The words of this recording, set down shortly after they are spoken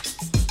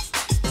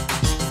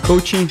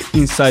Coaching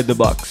Inside the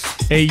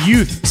Box, a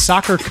youth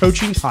soccer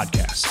coaching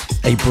podcast.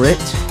 A Brit,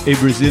 a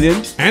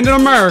Brazilian, and an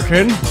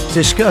American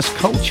discuss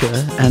culture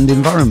and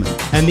environment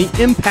and the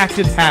impact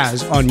it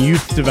has on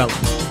youth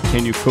development.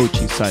 Can you coach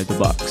inside the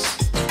box?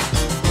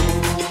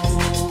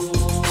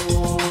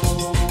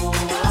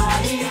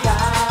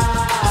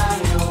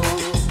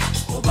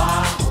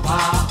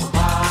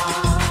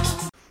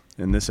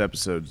 And this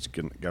episode's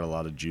got a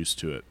lot of juice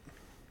to it.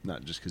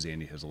 Not just because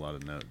Andy has a lot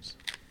of notes.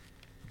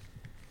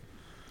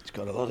 It's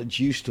got a lot of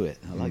juice to it.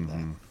 I like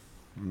that.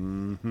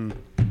 Mm-hmm.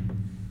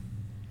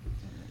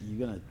 You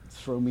going to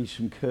throw me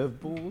some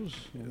curveballs?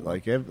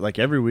 Like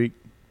every week.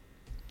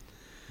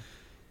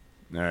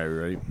 All right,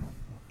 ready?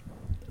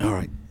 All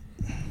right.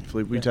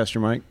 Philippe, we test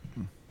your mic?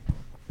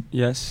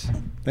 Yes.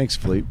 Thanks,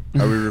 Philippe.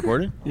 Are we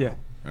recording? Yeah.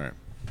 All right.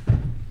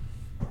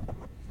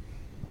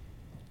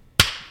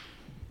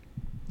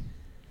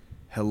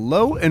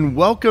 Hello and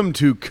welcome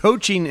to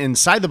Coaching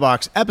Inside the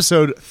Box,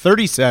 episode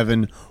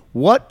 37.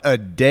 What a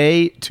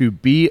day to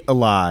be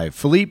alive.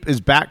 Philippe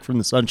is back from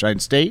the Sunshine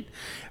State.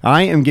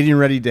 I am getting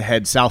ready to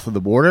head south of the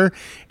border.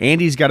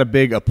 Andy's got a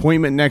big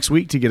appointment next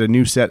week to get a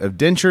new set of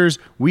dentures.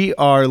 We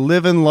are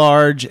living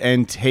large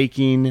and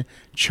taking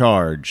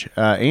charge.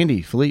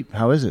 Andy, Philippe,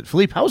 how is it?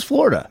 Philippe, how's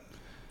Florida?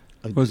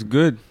 It was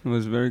good. It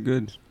was very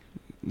good.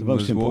 The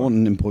most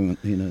important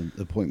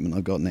appointment I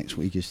got next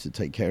week is to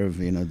take care of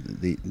the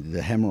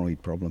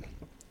hemorrhoid problem.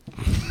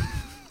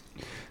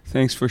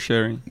 Thanks for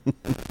sharing.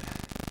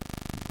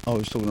 I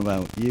was talking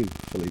about you,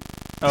 Philippe.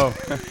 Oh.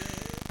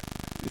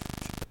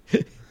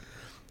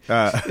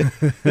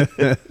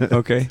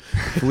 Okay.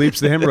 Philippe's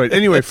the hemorrhoid.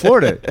 Anyway,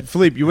 Florida.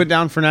 Philippe, you went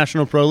down for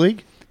National Pro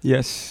League?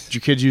 Yes. Did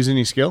your kids use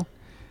any skill?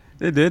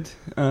 They did.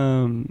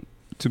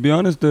 To be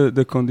honest,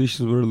 the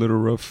conditions were a little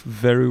rough.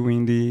 Very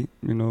windy.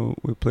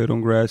 We played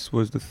on grass. It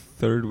was the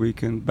third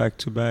weekend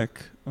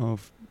back-to-back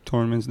of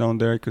tournaments down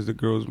there because the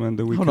girls went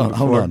the weekend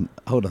before.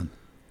 Hold on.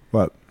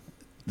 What?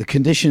 The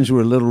conditions were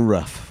a little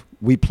rough.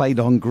 We played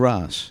on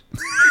grass.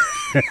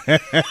 Hey,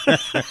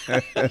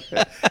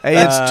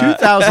 it's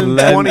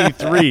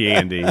 2023,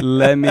 Andy.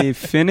 Let me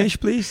finish,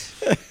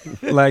 please.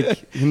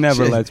 He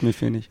never lets me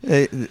finish.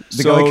 The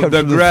guy comes from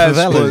the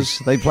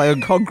favelas. They play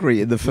on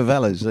concrete in the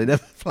favelas. They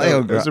never play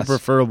on grass. That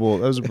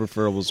was a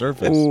preferable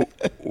surface.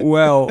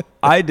 Well,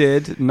 I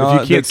did.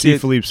 Not if you can't see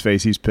Philippe's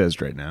face, he's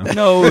pissed right now.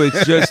 No,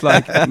 it's just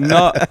I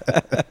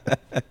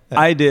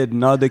did,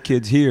 not the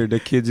kids here. The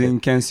kids in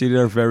Kansas City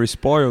are very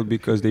spoiled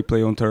because they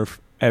play on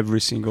turf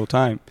every single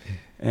time.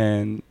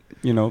 And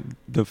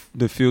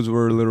the fields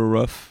were a little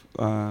rough.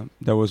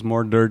 There was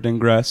more dirt than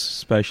grass,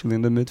 especially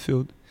in the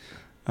midfield,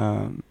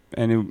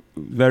 and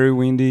very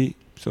windy.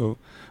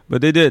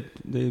 But they did.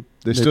 They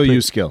still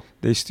use skill.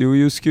 They still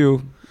use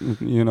skill.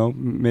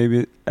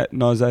 Maybe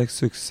not as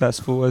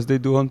successful as they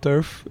do on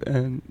turf,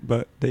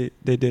 but they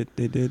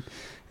did,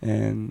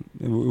 and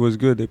it was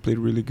good. They played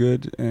really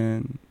good,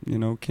 and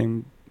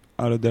came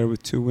out of there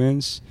with 2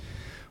 wins.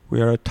 We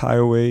are a tie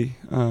away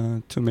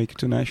to make it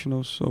to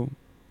nationals. So.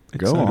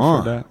 Go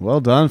on. For that.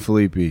 Well done,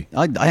 Philippe.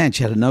 I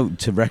actually had a note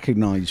to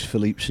recognise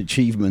Philippe's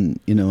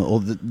achievement, or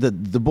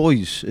the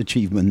boys'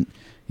 achievement,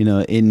 we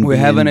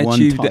haven't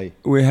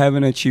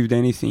achieved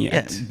anything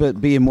yet. Yeah,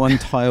 but being one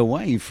tie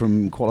away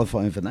from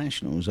qualifying for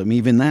nationals, I mean,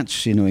 even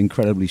that's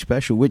incredibly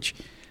special. Which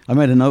I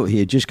made a note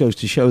here, just goes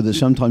to show that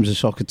sometimes a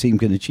soccer team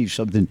can achieve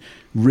something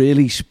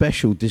really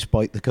special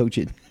despite the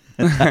coaching.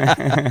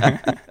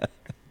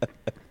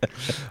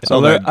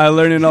 I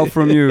learned it all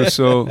from you,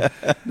 so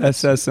that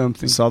says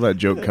something. Saw that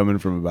joke coming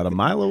from about a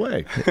mile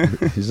away.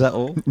 Is that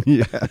all?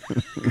 Yeah.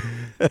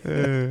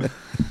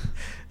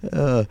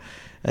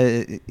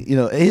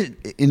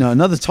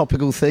 Another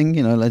topical thing.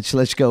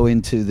 Let's go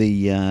into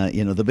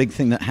the big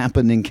thing that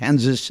happened in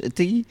Kansas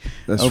City.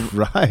 That's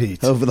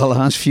right. Over the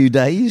last few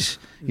days,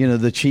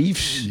 the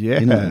Chiefs,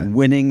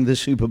 winning the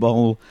Super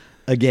Bowl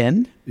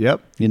again.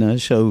 Yep.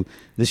 So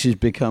this is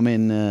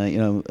becoming,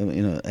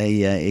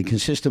 a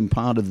consistent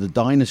part of the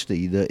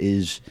dynasty that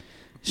is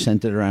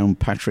centered around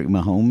Patrick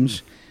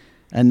Mahomes,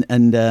 and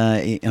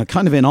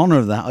kind of in honor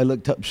of that, I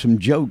looked up some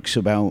jokes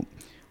about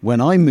when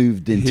I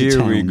moved into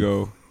town. Here we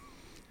go.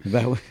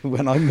 About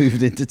when I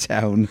moved into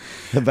town.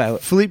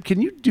 About Philippe,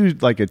 can you do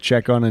a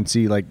check on and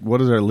see what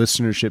does our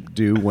listenership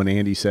do when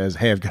Andy says,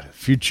 "Hey, I've got a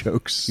few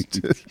jokes."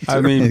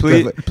 I mean,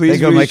 please they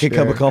go make a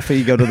cup of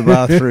coffee, go to the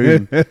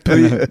bathroom.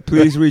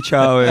 please reach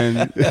out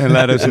and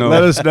let us know.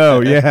 Let us know.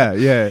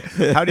 Yeah.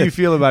 How do you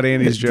feel about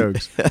Andy's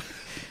jokes?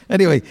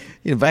 Anyway,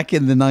 back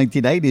in the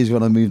 1980s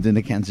when I moved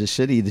into Kansas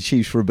City, the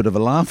Chiefs were a bit of a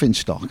laughing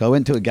stock. I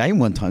went to a game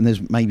one time.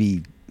 There's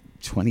maybe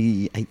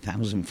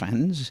 28,000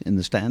 fans in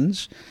the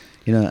stands.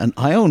 And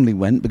I only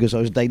went because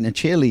I was dating a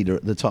cheerleader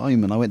at the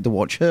time, and I went to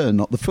watch her,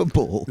 not the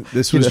football.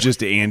 This was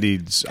just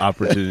Andy's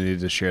opportunity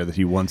to share that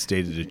he once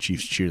dated a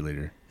Chiefs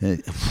cheerleader.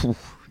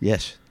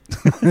 Yes.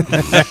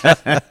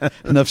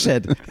 Enough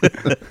said.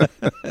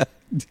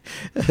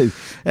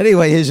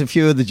 Anyway, here's a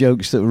few of the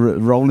jokes that were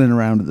rolling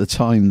around at the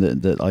time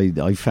that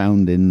I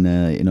found in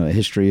a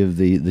history of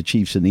the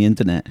Chiefs and the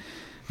internet.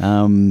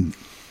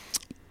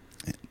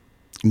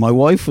 My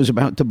wife was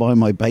about to buy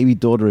my baby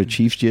daughter a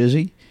Chiefs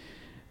jersey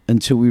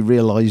until we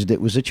realized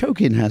it was a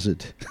choking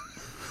hazard.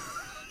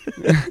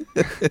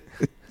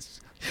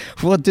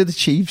 What do the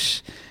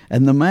Chiefs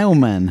and the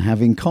mailman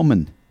have in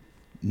common?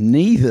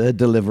 Neither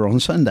deliver on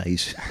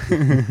Sundays.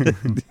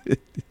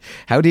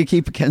 How do you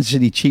keep a Kansas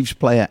City Chiefs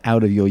player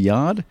out of your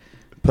yard?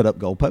 Put up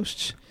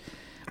goalposts.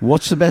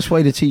 What's the best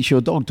way to teach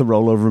your dog to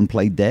roll over and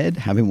play dead?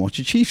 Have him watch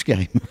a Chiefs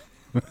game.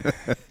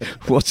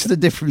 What's the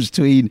difference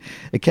between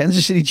a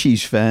Kansas City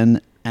Chiefs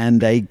fan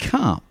and a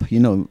carp? You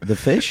know, the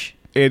fish?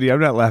 Andy, I'm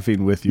not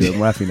laughing with you. I'm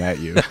laughing at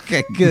you.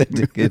 Okay, good.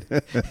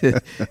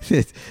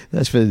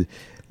 That's for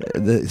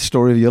the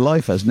story of your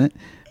life, hasn't it?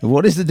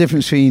 What is the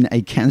difference between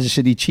a Kansas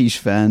City Chiefs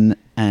fan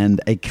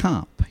and a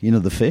carp? You know,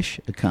 the fish,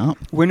 a carp?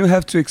 When you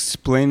have to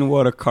explain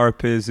what a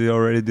carp is, it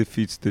already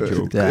defeats the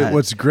joke.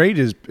 What's great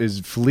is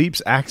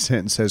Philippe's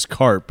accent says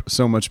carp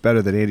so much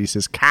better than Andy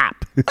says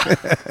cap.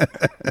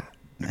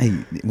 Hey,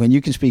 when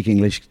you can speak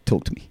English,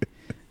 talk to me.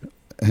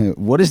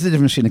 What is the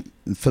difference between,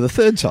 for the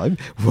third time,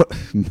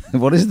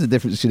 what is the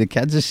difference between a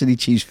Kansas City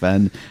Chiefs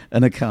fan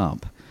and a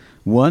carp?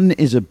 One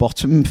is a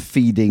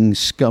bottom-feeding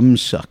scum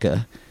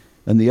sucker,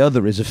 and the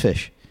other is a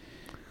fish.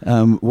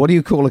 What do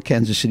you call a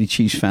Kansas City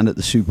Chiefs fan at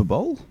the Super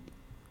Bowl?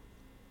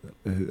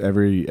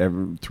 Every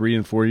 3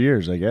 and 4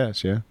 years, I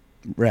guess, yeah.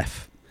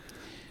 Ref.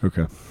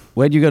 Okay.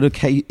 Where do you go to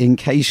in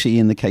KC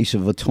in the case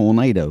of a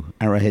tornado?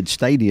 Arrowhead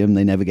Stadium,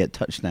 they never get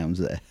touchdowns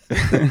there.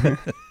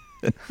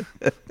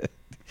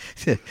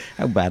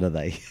 How bad are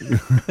they?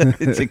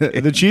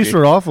 The Chiefs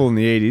were awful in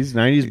the 80s,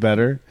 90s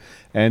better,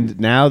 and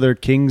now they're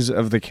kings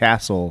of the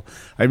castle.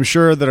 I'm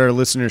sure that our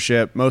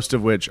listenership, most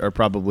of which are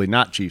probably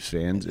not Chiefs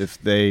fans,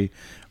 if they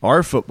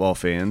are football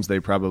fans, they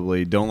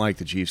probably don't like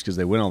the Chiefs because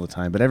they win all the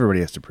time, but everybody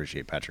has to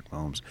appreciate Patrick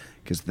Mahomes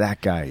because that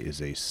guy is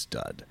a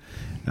stud.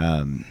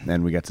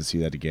 And we got to see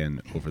that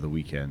again over the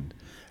weekend.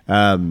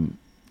 The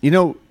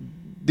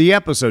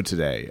episode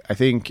today, I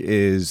think,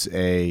 is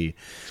a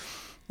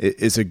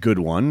good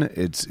one.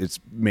 It's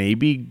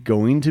maybe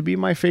going to be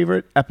my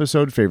favorite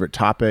episode, favorite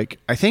topic.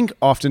 I think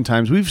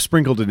oftentimes we've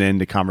sprinkled it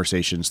into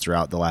conversations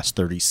throughout the last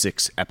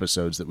 36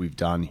 episodes that we've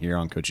done here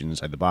on Coaching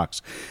Inside the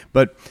Box.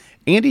 But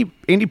Andy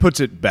puts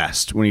it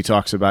best when he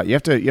talks about you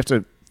have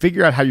to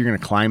figure out how you're going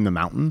to climb the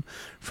mountain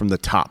from the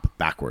top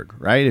backward,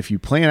 right? If you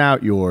plan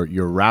out your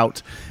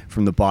route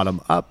from the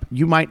bottom up,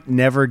 you might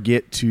never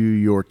get to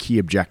your key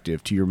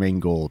objective, to your main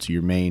goal, to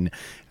your main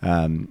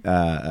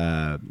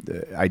idea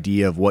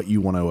of what you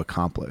want to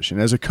accomplish.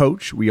 And as a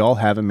coach, we all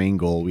have a main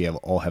goal. We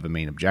all have a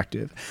main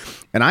objective.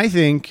 And I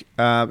think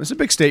it's a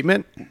big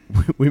statement.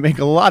 We make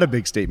a lot of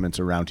big statements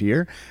around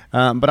here.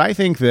 But I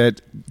think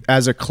that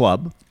as a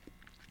club,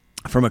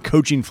 from a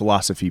coaching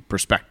philosophy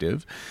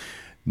perspective,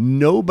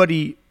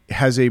 nobody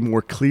has a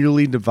more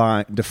clearly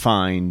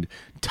defined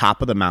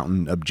top of the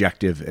mountain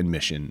objective and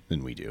mission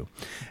than we do.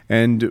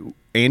 And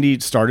Andy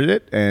started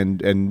it,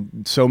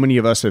 and so many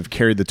of us have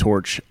carried the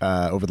torch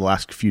over the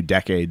last few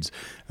decades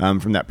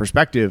from that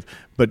perspective.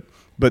 But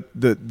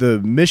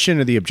the mission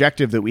or the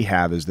objective that we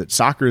have is that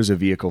soccer is a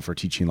vehicle for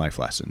teaching life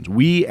lessons.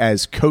 We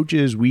as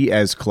coaches, we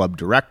as club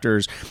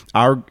directors,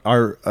 our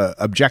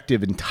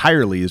objective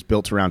entirely is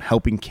built around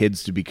helping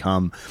kids to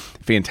become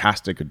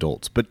fantastic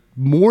adults. But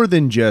more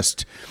than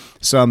just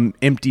some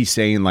empty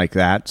saying like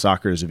that,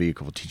 soccer is a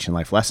vehicle for teaching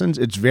life lessons,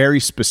 it's very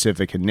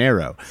specific and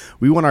narrow.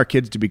 We want our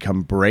kids to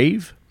become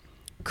brave,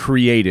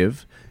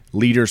 creative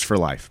leaders for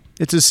life.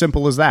 It's as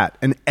simple as that.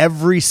 And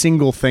every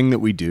single thing that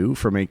we do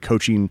from a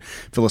coaching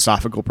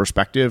philosophical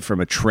perspective,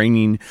 from a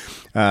training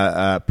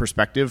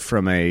perspective,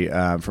 from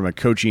a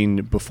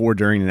coaching before,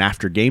 during, and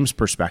after games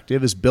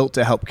perspective is built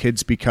to help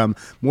kids become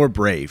more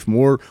brave,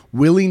 more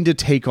willing to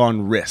take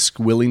on risk,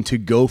 willing to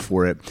go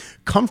for it,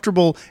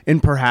 comfortable in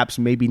perhaps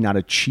maybe not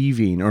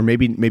achieving or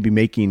maybe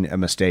making a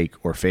mistake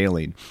or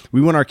failing.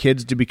 We want our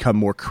kids to become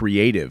more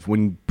creative.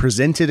 When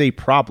presented a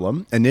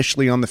problem,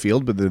 initially on the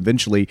field, but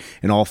eventually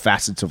in all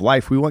facets of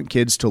life, we want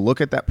kids to look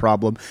at that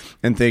problem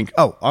and think,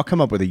 oh, I'll come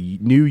up with a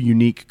new,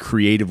 unique,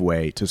 creative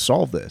way to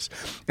solve this.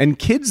 And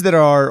kids that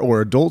are,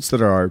 or adults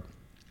that are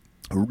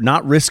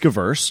not risk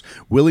averse,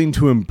 willing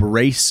to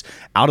embrace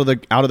out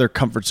of their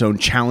comfort zone,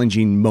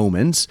 challenging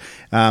moments,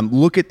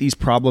 look at these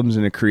problems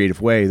in a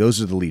creative way.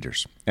 Those are the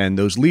leaders, and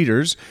those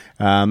leaders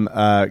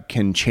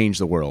can change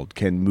the world,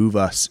 can move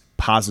us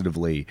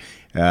positively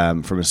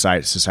from a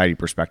society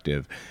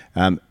perspective.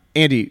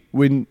 Andy,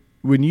 when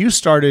you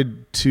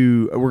started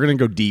to, we're going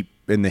to go deep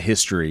in the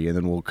history, and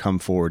then we'll come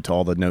forward to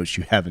all the notes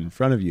you have in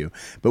front of you.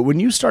 But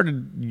when you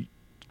started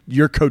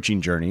your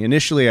coaching journey,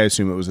 initially I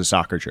assume it was a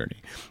soccer journey.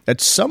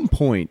 At some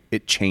point,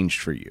 it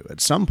changed for you.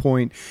 At some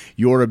point,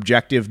 your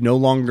objective no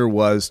longer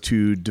was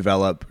to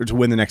develop or to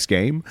win the next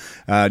game.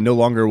 No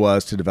longer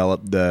was to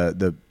develop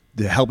to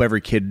help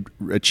every kid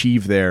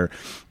achieve their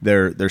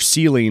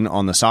ceiling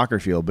on the soccer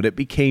field, but it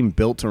became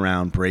built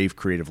around brave,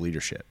 creative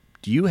leadership.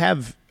 Do you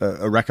have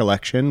a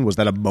recollection? Was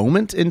that a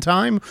moment in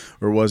time,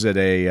 or was it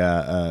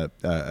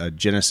a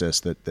genesis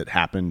that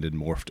happened and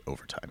morphed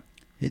over time?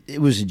 It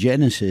was a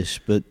genesis,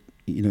 but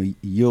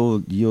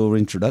your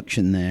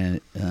introduction there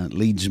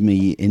leads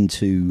me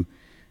into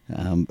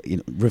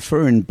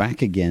referring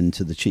back again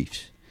to the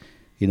Chiefs.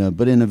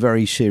 But in a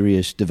very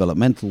serious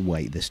developmental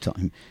way this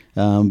time.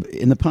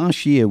 In the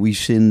past year, we've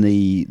seen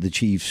the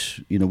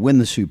Chiefs, win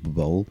the Super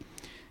Bowl,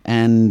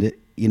 and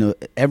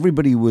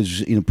everybody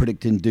was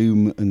predicting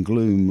doom and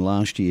gloom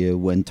last year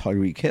when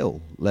Tyreek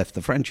Hill left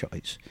the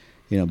franchise,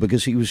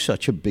 because he was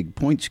such a big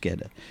points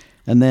getter.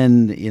 And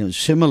then,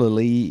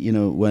 similarly,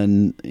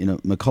 when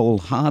Mecole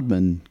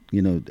Hardman,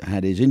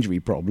 had his injury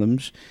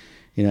problems,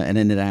 and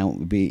ended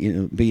out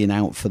being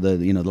out for the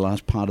the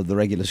last part of the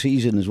regular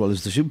season as well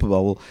as the Super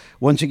Bowl.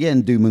 Once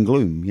again, doom and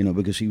gloom,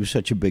 because he was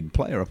such a big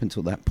player up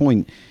until that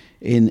point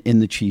in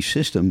the Chiefs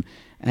system,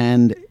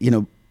 and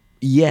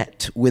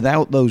yet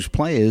without those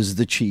players,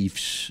 the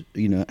Chiefs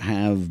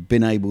have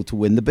been able to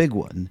win the big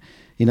one,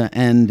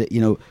 and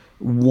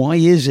why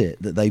is it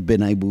that they've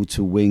been able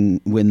to win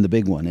the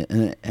big one?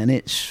 And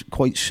it's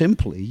quite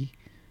simply,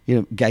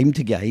 game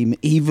to game,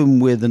 even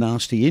with a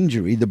nasty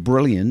injury, the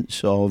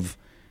brilliance of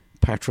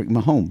Patrick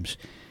Mahomes.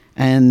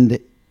 And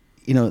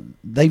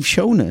they've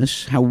shown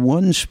us how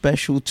one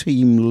special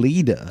team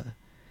leader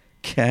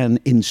can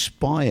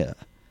inspire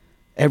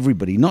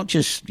everybody, not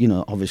just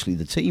obviously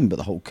the team, but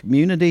the whole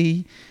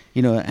community.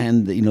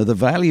 And the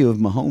value of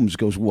Mahomes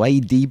goes way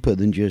deeper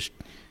than just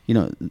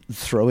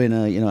throwing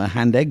a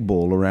hand egg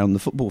ball around the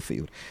football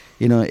field.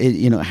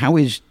 How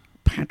is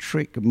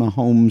Patrick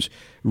Mahomes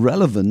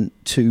relevant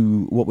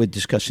to what we're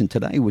discussing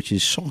today, which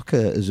is soccer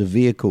as a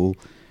vehicle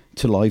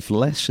to life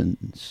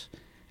lessons?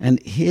 And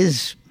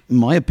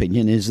my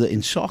opinion is that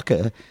in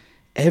soccer,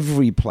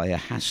 every player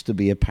has to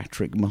be a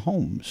Patrick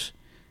Mahomes.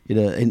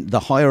 In the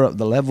higher up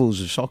the levels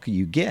of soccer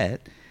you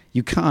get,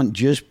 you can't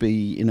just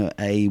be,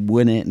 a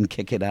win it and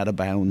kick it out of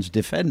bounds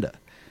defender.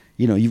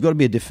 You've got to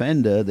be a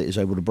defender that is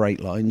able to break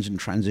lines and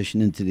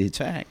transition into the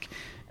attack,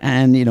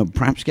 and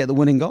perhaps get the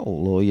winning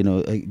goal or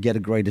get a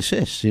great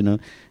assist. And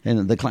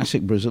the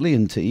classic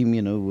Brazilian team,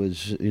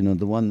 was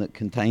the one that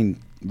contained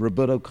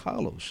Roberto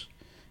Carlos.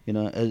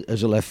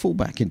 As a left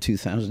fullback in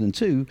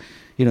 2002,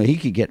 he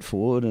could get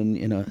forward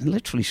and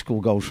literally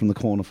score goals from the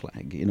corner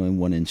flag. In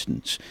one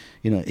instance,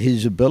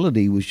 his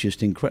ability was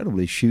just incredible.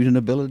 His shooting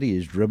ability,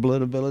 his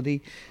dribbling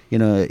ability.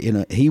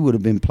 He would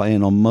have been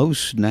playing on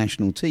most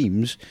national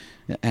teams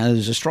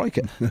as a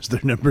striker. As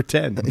their number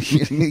 10.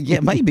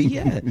 Yeah, maybe.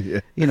 Yeah.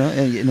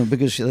 Yeah.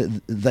 Because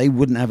they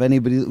wouldn't have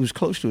anybody that was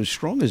close to as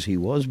strong as he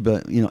was.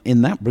 But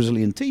in that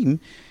Brazilian team,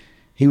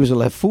 he was a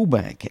left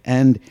fullback.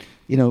 And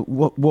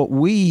what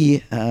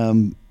we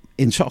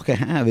in soccer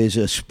have is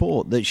a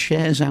sport that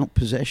shares out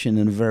possession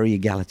in a very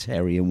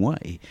egalitarian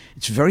way.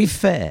 It's very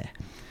fair,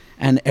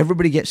 and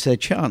everybody gets their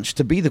chance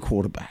to be the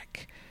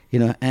quarterback.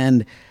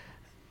 And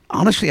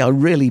honestly, I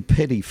really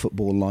pity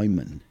football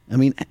linemen. I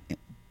mean,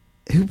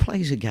 who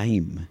plays a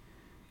game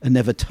and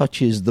never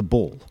touches the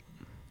ball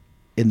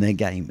in their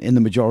game, in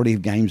the majority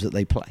of games that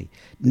they play?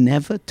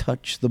 Never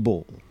touch the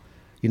ball.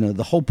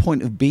 The whole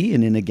point of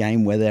being in a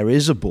game where there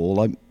is a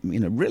ball, I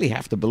really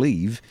have to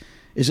believe,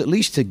 is at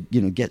least to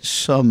get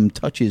some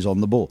touches on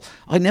the ball.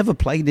 I never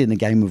played in a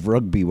game of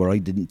rugby where I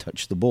didn't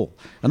touch the ball.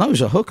 And I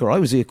was a hooker. I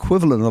was the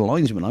equivalent of a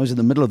linesman. I was in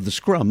the middle of the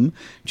scrum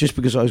just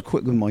because I was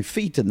quick with my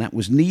feet and that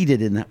was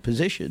needed in that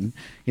position.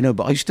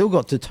 But I still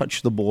got to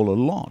touch the ball a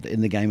lot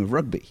in the game of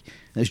rugby.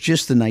 It's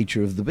just the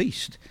nature of the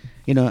beast.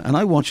 And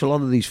I watch a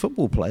lot of these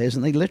football players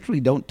and they literally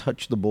don't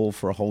touch the ball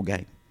for a whole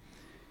game.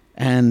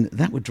 And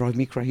that would drive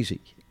me crazy,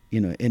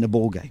 in a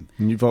ball game.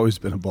 And you've always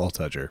been a ball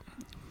toucher.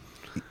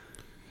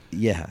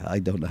 Yeah, I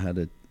don't know how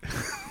to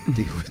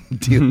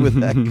deal with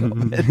that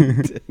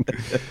comment.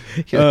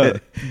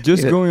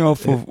 Just going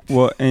off of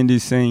what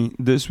Andy's saying,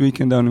 this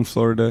weekend down in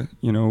Florida,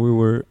 we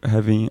were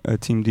having a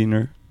team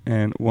dinner,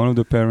 and one of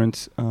the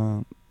parents,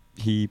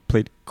 he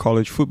played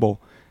college football,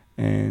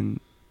 and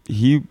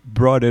he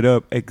brought it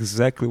up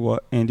exactly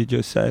what Andy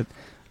just said,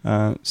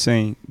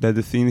 saying that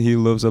the thing he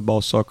loves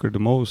about soccer the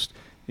most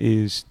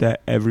is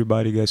that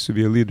everybody gets to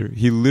be a leader.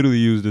 He literally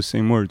used the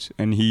same words,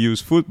 and he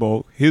used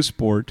football, his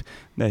sport,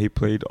 that he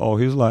played all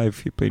his life.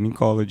 He played in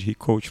college. He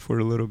coached for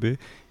a little bit.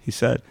 He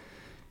said,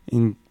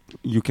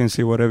 you can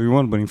say whatever you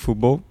want, but in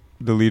football,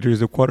 the leader is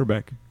the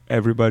quarterback.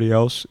 Everybody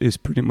else is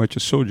pretty much a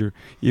soldier.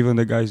 Even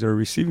the guys that are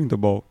receiving the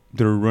ball,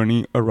 they're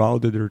running a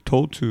route that they're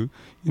told to.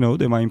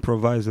 They might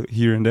improvise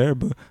here and there,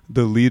 but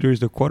the leader is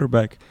the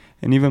quarterback.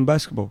 And even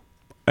basketball,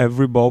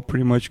 every ball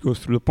pretty much goes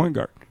through the point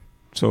guard.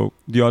 So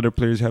the other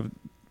players have,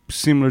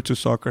 similar to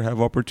soccer,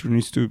 have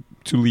opportunities to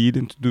lead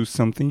and to do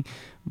something,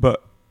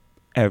 but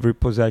every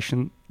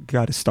possession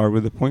got to start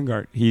with the point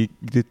guard. He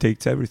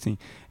dictates everything.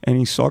 And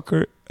in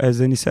soccer, as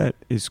Andy said,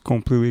 is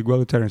completely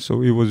egalitarian.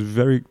 So it was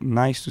very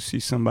nice to see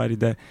somebody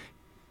that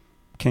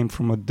came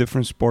from a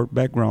different sport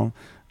background,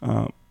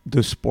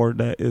 the sport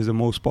that is the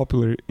most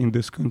popular in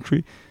this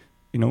country,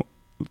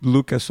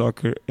 look at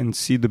soccer and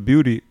see the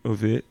beauty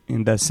of it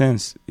in that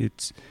sense.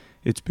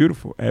 It's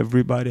beautiful.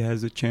 Everybody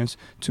has a chance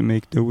to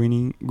make the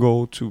winning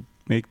goal, to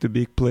make the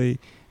big play,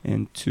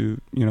 and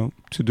to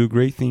do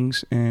great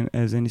things. And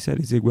as Andy said,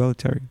 it's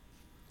egalitarian.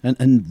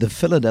 And the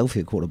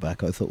Philadelphia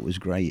quarterback I thought was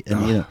great.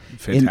 And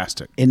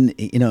fantastic. In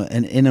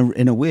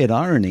a weird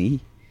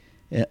irony,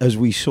 as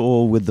we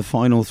saw with the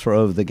final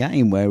throw of the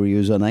game where he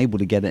was unable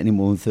to get any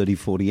more than 30,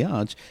 40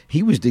 yards,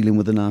 he was dealing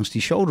with a nasty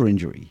shoulder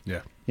injury.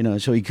 Yeah.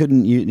 So he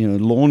couldn't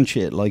launch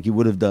it like he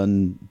would have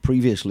done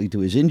previously to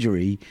his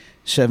injury,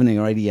 70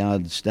 or 80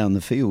 yards down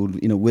the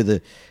field, with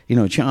a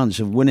chance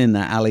of winning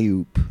that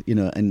alley-oop,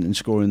 and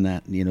scoring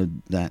that,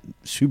 that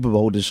Super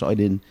Bowl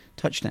deciding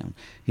touchdown.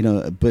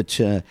 But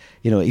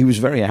he was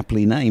very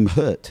aptly named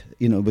Hurt,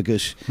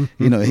 because,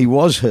 he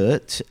was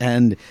hurt.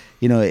 And,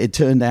 it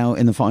turned out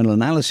in the final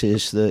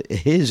analysis that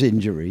his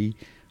injury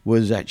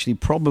was actually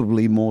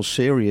probably more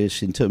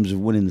serious in terms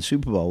of winning the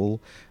Super Bowl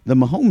than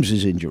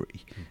Mahomes'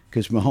 injury.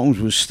 Because Mahomes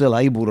was still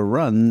able to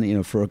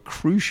run, for a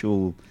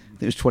crucial, I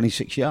think it was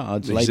 26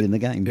 yards late in the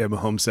game. Yeah,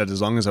 Mahomes said,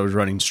 as long as I was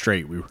running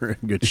straight, we were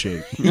in good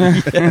shape.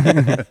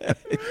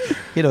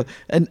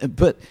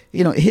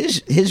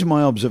 Here's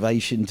my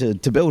observation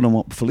to build on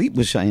what Philippe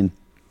was saying.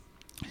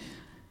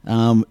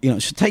 So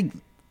take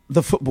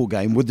the football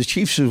game. Would the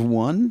Chiefs have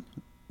won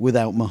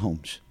without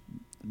Mahomes?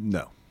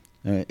 No.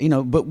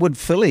 But would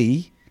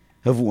Philly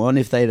have won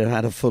if they'd have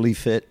had a fully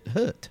fit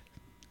Hurt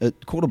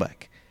at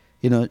quarterback?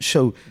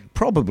 So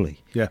probably.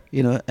 Yeah.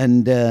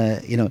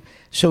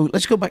 So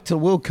let's go back to the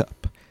World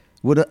Cup.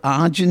 Would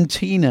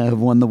Argentina have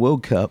won the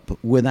World Cup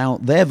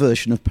without their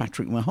version of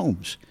Patrick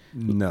Mahomes?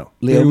 No.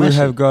 They would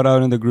have got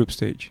out in the group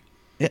stage.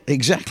 Yeah,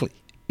 exactly.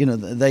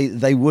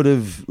 They would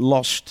have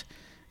lost,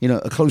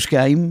 a close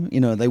game.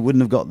 They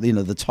wouldn't have got,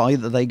 the tie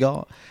that they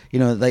got.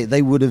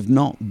 They would have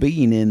not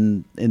been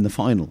in the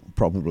final,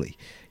 probably.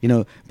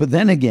 But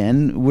then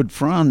again, would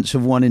France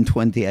have won in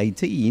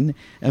 2018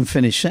 and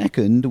finished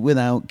second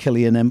without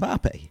Kylian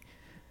Mbappe?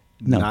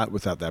 No. Not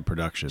without that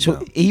production. So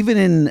no. even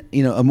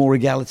in, a more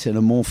egalitarian,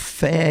 a more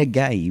fair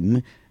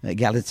game,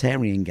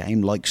 egalitarian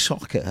game like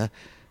soccer,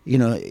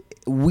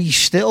 we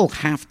still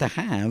have to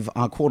have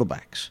our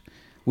quarterbacks.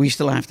 We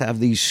still have to have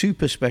these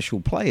super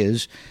special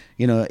players,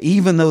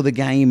 even though the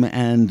game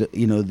and,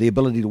 the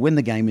ability to win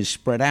the game is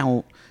spread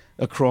out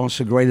across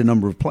a greater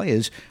number of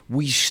players,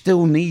 we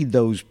still need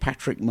those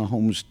Patrick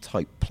Mahomes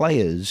type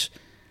players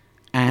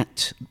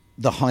at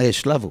the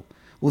highest level.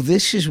 Well,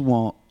 this is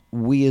what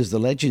we as the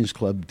Legends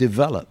Club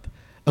develop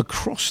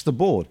across the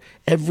board.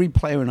 Every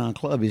player in our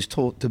club is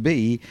taught to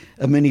be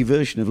a mini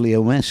version of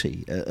Leo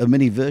Messi, a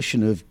mini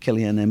version of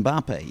Kylian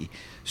Mbappe,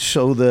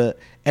 so that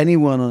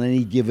anyone on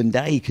any given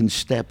day can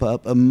step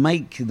up and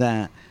make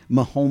that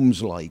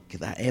Mahomes-like,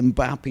 that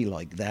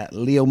Mbappe-like, that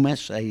Leo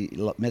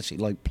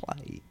Messi-like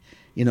play,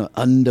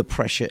 under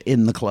pressure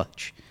in the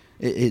clutch.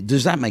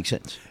 Does that make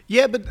sense?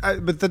 Yeah,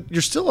 but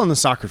you're still on the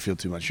soccer field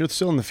too much. You're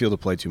still on the field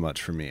of play too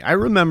much for me. I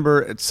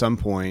remember at some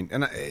point,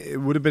 and it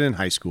would have been in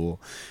high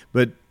school,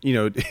 but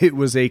it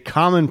was a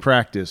common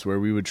practice where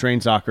we would train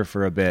soccer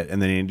for a bit,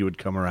 and then Andy would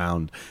come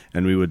around,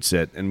 and we would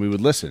sit and we would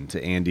listen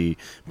to Andy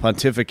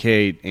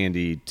pontificate,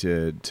 Andy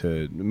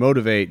to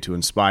motivate, to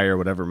inspire,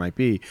 whatever it might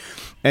be.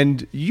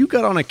 And you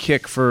got on a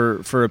kick for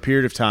a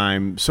period of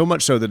time, so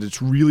much so that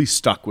it's really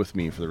stuck with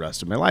me for the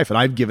rest of my life. And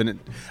I've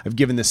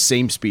given this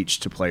same speech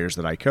to players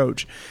that I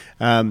coach.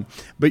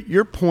 But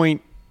your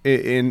point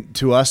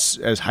to us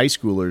as high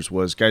schoolers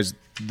was, guys,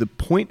 the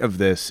point of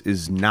this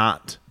is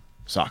not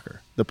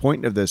soccer. The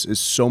point of this is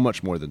so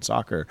much more than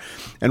soccer.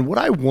 And what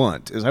I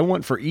want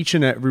for each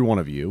and every one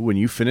of you, when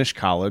you finish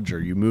college or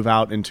you move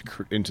out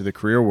into the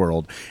career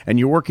world and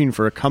you're working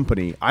for a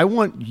company, I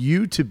want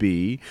you to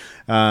be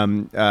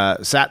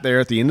sat there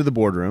at the end of the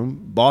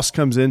boardroom. Boss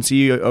comes in,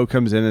 CEO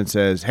comes in and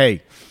says,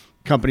 hey,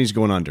 company's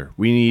going under.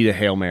 We need a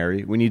Hail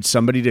Mary. We need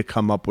somebody to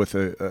come up with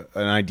an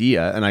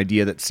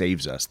idea that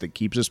saves us, that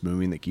keeps us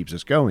moving, that keeps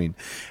us going.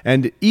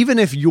 And even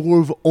if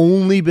you've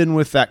only been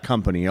with that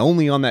company,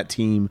 only on that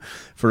team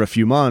for a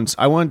few months,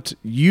 I want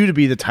you to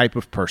be the type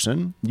of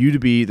person, you to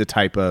be the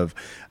type of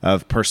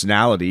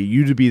personality,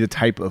 you to be the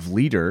type of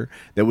leader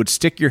that would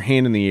stick your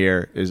hand in the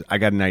air is, I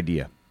got an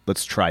idea.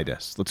 Let's try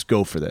this. Let's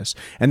go for this.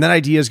 And that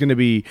idea is going to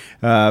be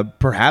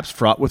perhaps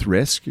fraught with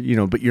risk,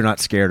 but you're not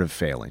scared of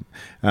failing.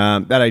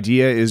 That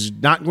idea is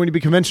not going to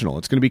be conventional.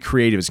 It's going to be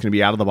creative. It's going to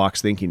be out of the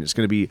box thinking. It's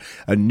going to be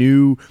a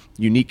new,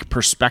 unique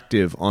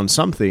perspective on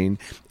something.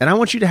 And I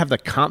want you to have the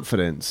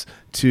confidence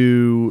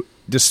to,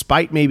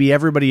 despite maybe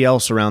everybody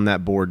else around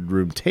that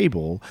boardroom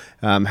table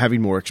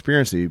having more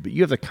experience than you, but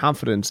you have the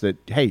confidence that,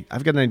 hey,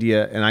 I've got an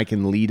idea and I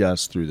can lead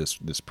us through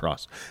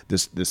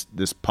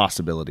this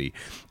possibility.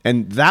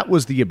 And that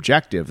was the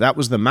objective. That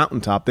was the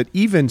mountaintop that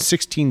even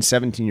 16,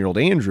 17-year-old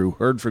Andrew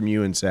heard from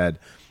you and said,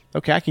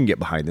 okay, I can get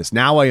behind this.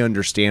 Now I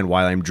understand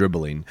why I'm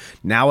dribbling.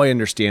 Now I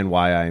understand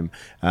why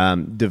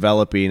I'm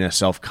developing a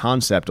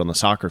self-concept on the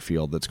soccer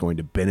field that's going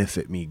to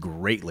benefit me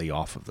greatly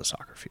off of the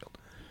soccer field.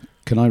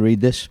 Can I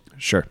read this?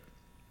 Sure.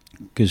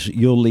 Because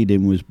your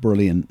lead-in was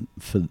brilliant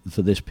for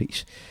this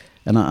piece.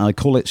 And I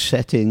call it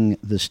setting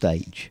the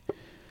stage.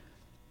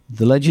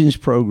 The Legends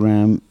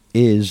program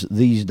is,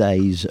 these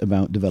days,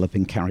 about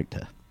developing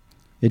character.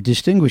 It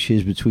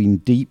distinguishes between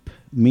deep,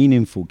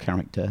 meaningful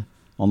character,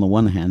 on the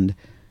one hand,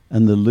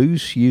 and the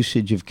loose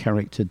usage of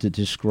character to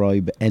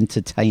describe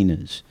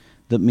entertainers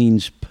that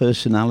means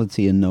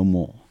personality and no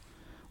more.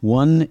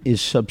 One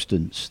is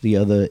substance, the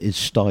other is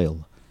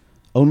style.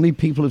 Only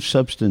people of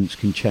substance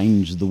can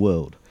change the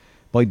world.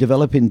 By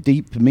developing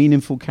deep,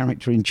 meaningful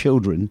character in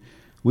children,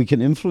 we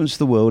can influence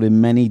the world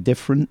in many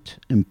different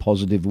and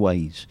positive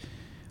ways.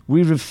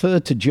 We refer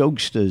to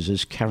jokesters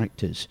as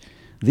characters.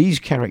 These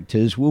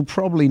characters will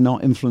probably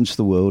not influence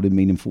the world in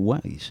meaningful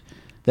ways.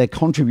 Their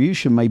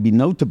contribution may be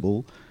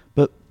notable,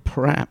 but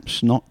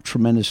perhaps not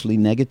tremendously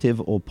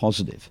negative or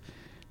positive.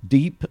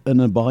 Deep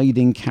and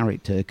abiding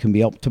character can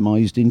be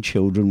optimized in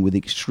children with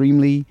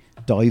extremely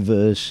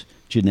diverse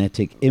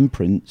genetic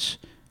imprints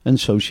and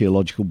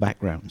sociological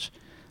backgrounds.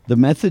 The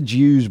methods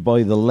used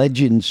by the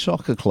Legends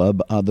Soccer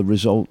Club are the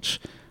results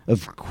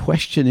of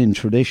questioning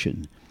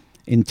tradition,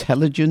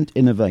 intelligent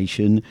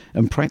innovation,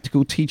 and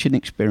practical teaching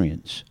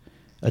experience.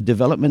 A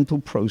developmental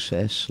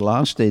process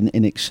lasting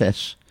in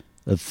excess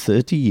of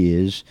 30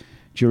 years,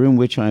 during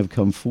which I have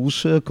come full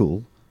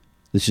circle,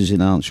 this is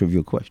in answer of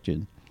your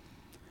question,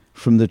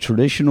 from the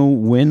traditional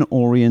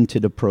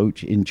win-oriented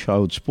approach in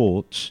child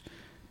sports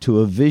to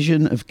a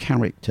vision of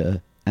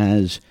character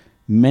as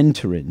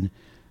mentoring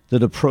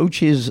that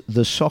approaches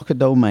the soccer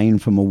domain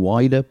from a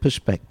wider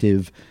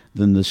perspective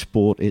than the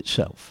sport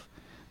itself.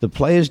 The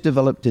players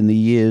developed in the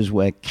years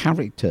where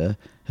character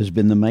has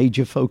been the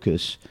major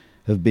focus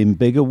have been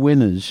bigger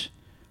winners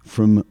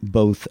from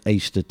both a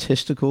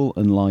statistical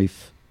and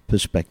life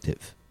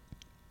perspective,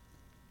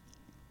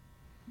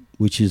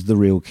 which is the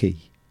real key.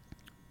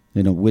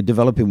 You know, we're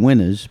developing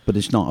winners, but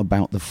it's not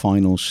about the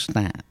final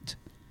stat.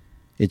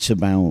 It's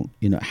about,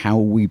 how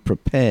we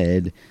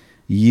prepared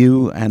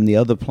you and the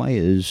other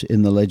players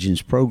in the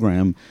Legends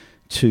program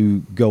to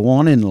go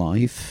on in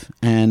life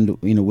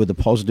and, with a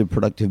positive,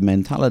 productive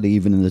mentality,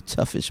 even in the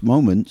toughest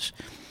moments,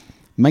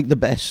 make the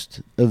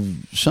best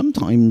of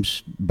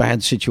sometimes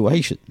bad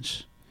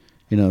situations,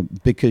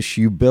 because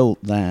you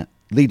built that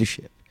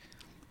leadership,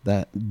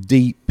 that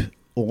deep,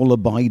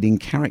 all-abiding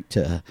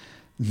character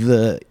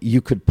that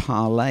you could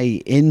parlay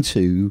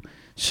into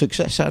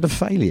success out of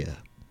failure,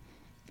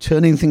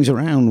 turning things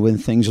around when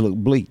things look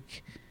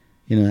bleak,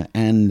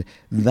 and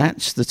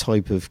that's the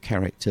type of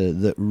character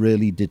that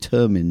really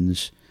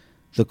determines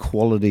the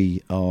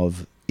quality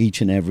of each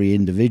and every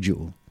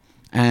individual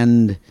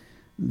and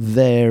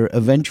their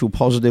eventual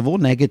positive or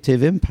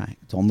negative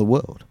impact on the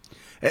world.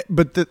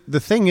 But the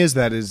thing is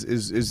that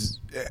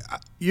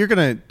you're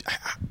gonna,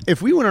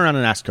 if we went around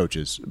and asked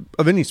coaches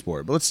of any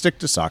sport, but let's stick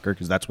to soccer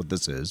because that's what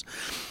this is.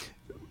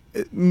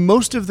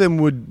 Most of them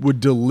would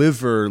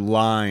deliver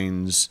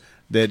lines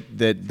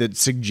that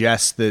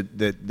suggest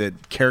that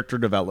character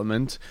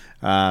development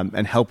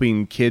and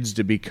helping kids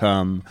to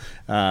become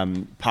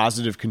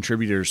positive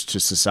contributors to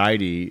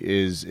society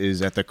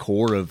is at the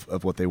core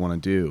of what they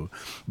want to do.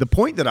 The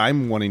point that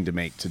I'm wanting to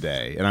make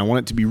today, and I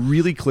want it to be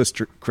really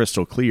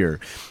crystal clear,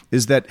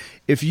 is that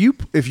if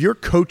you're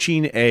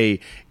coaching a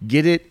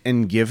get it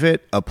and give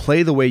it, a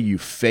play the way you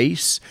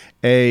face,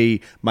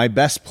 my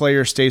best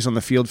player stays on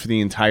the field for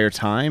the entire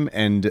time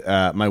and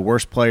my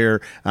worst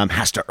player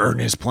has to earn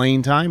his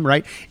playing time,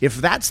 right? If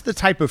that's the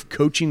type of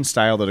coaching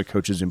style that a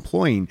coach is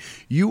employing,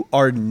 you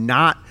are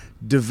not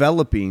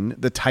developing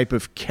the type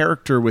of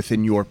character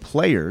within your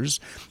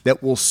players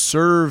that will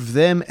serve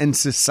them and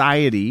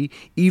society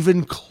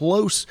even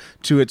close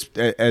to its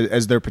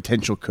as their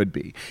potential could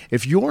be.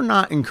 If you're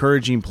not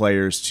encouraging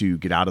players to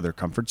get out of their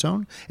comfort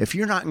zone, if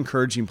you're not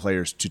encouraging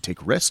players to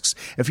take risks,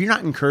 if you're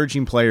not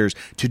encouraging players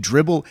to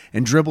dribble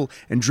and dribble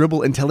and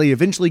dribble until they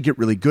eventually get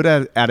really good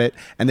at it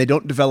and they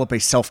don't develop a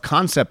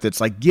self-concept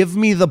that's like, give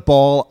me the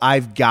ball,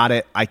 I've got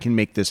it, I can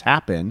make this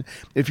happen.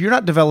 If you're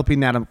not developing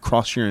that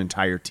across your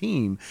entire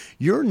team,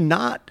 you're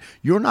not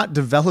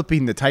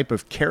developing the type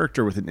of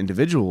character within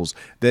individuals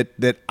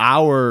that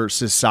our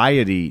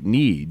society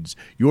needs.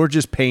 You're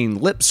just paying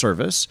lip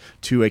service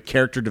to a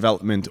character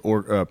development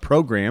or a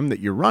program that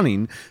you're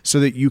running so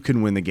that you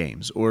can win the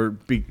games or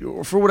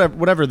for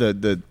whatever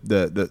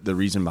the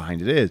reason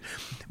behind it is.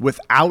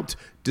 Without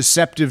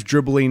deceptive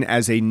dribbling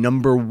as a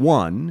number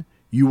one,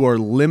 you are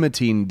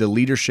limiting the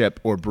leadership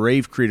or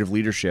brave creative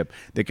leadership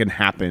that can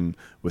happen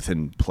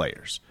within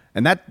players.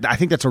 And I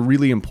think that's a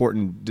really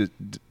important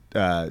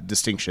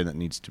distinction that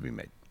needs to be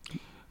made.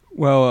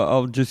 Well,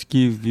 I'll just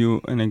give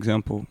you an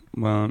example.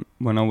 When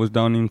I was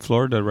down in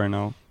Florida right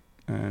now,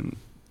 and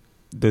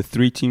the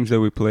three teams that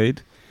we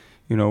played,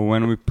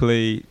 when we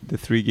play the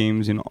 3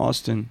 games in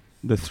Austin,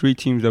 the 3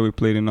 teams that we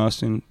played in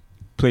Austin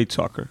played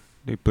soccer.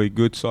 They played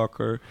good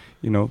soccer.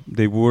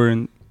 They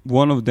weren't.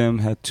 One of them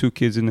had 2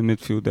 kids in the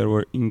midfield that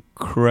were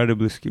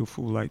incredibly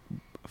skillful, like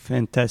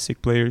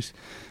fantastic players.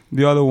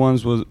 The other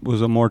ones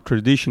was a more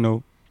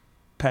traditional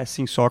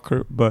passing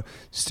soccer, but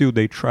still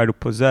they try to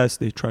possess,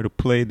 they try to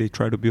play, they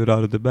try to build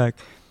out of the back.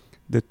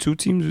 The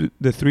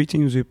 3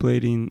 teams we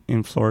played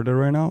in Florida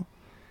right now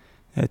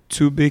had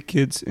 2 big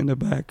kids in the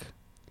back,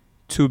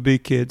 2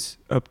 big kids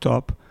up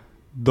top.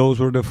 Those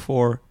were the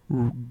 4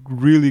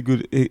 really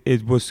good.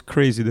 It was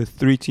crazy. The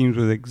 3 teams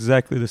were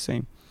exactly the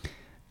same.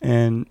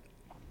 And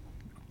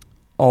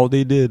all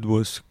they did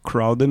was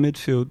crowd the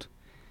midfield.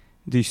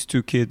 These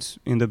two kids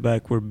in the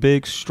back were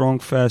big, strong,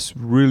 fast,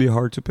 really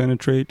hard to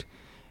penetrate.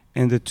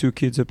 And the two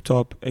kids up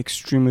top,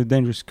 extremely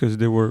dangerous because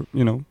they were,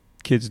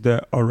 kids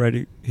that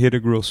already hit a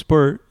growth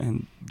spurt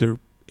and they're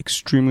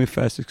extremely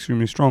fast,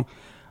 extremely strong.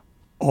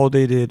 All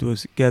they did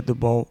was get the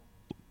ball,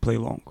 play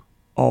long,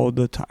 all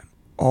the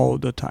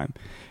time.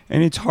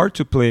 And it's hard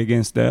to play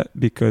against that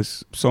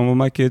because some of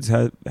my kids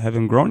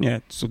haven't grown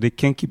yet, so they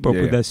can't keep up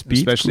with that speed.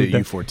 Especially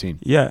at U14.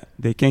 Yeah,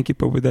 they can't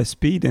keep up with that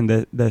speed and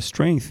that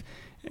strength.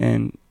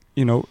 And,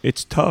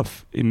 it's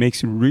tough. It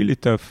makes it really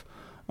tough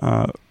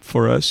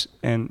for us.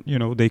 And,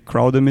 they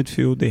crowd the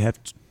midfield. They have,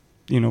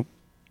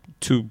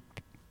 two,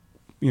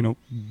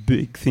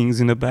 big things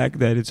in the back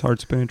that it's hard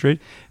to penetrate.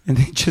 And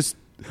they just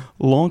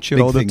launch it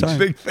all the time.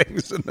 Big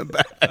things in the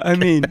back. I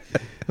mean,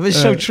 it's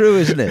so true,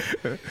 isn't it?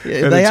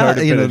 Yeah, they are,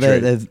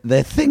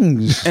 they're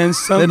things, and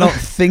they're not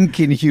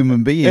thinking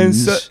human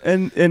beings.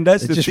 And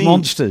that's the just thing.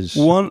 Monsters.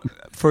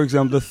 For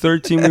example, the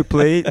third team we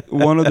played,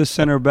 one of the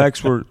center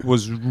backs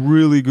was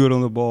really good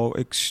on the ball.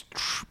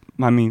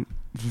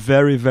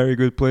 Very, very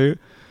good player.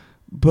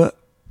 But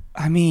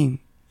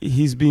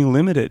he's being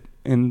limited,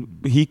 and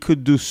he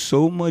could do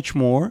so much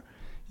more.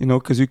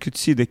 Because you could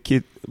see the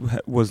kid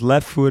was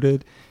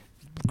left-footed.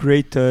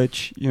 Great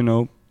touch,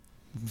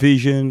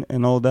 vision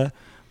and all that.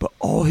 But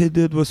all he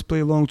did was play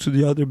along to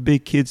the other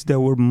big kids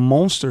that were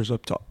monsters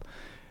up top.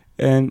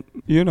 And,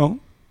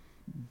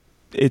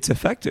 it's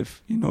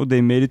effective.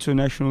 They made it to a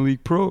National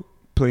League Pro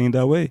playing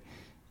that way.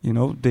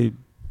 They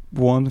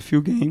won a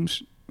few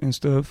games and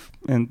stuff.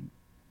 And,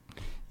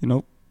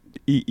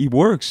 it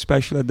works,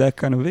 especially at that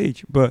kind of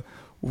age. But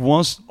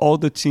once all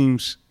the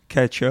teams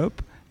catch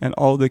up, and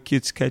all the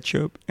kids catch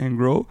up and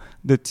grow,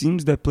 the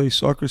teams that play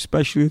soccer,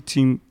 especially a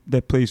team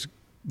that plays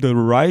the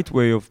right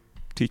way of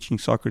teaching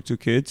soccer to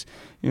kids,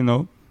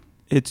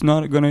 it's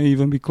not going to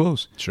even be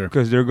close. Sure.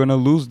 Because they're going to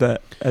lose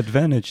that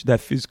advantage, that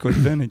physical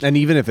advantage. And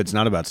even if it's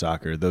not about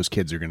soccer, those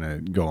kids are going to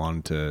go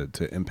on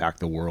to impact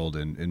the world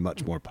in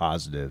much more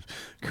positive,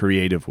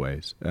 creative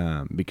ways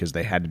because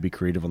they had to be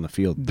creative on the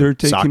field.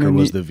 Soccer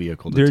was the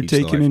vehicle to teach the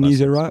life lessons. They're taking an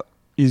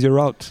easier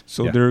route.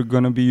 So they're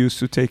going to be used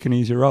to taking an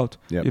easier route.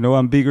 Yep.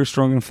 I'm bigger,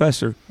 stronger, and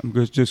faster. I'm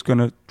just going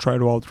to try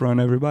to outrun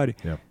everybody.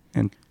 Yep.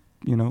 And,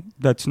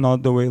 that's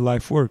not the way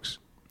life works.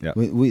 Yeah.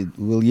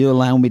 Will you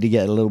allow me to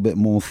get a little bit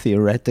more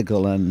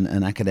theoretical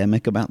and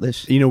academic about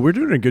this? We're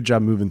doing a good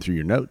job moving through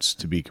your notes,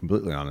 to be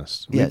completely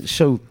honest.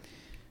 So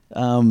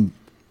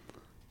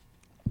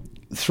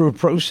through a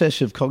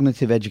process of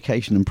cognitive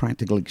education and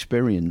practical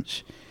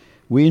experience,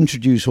 we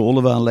introduce all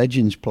of our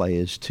Legends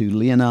players to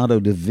Leonardo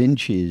da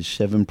Vinci's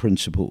 7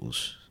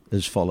 principles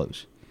as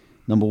follows.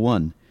 Number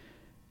 1,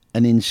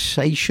 an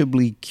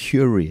insatiably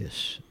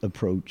curious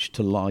approach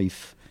to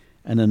life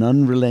and an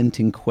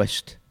unrelenting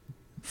quest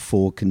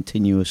for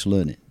continuous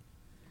learning.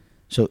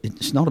 So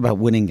it's not about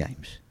winning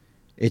games.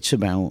 It's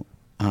about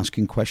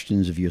asking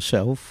questions of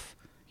yourself,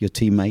 your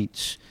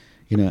teammates,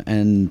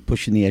 and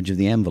pushing the edge of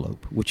the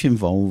envelope, which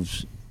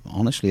involves,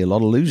 honestly, a lot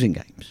of losing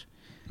games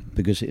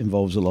because it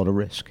involves a lot of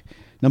risk.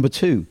 Number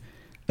 2,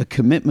 a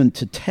commitment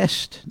to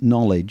test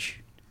knowledge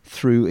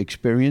through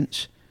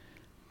experience,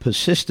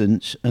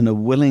 persistence, and a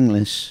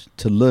willingness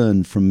to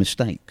learn from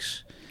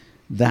mistakes.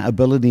 That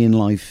ability in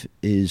life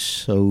is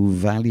so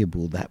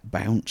valuable, that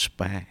bounce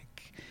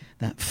back,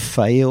 that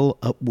fail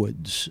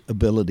upwards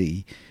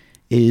ability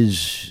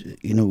is,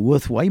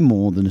 worth way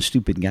more than a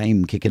stupid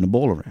game kicking a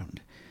ball around.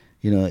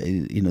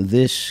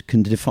 This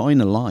can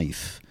define a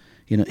life,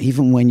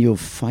 even when you're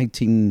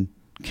fighting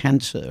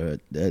cancer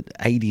at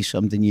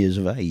 80-something years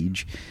of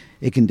age,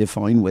 it can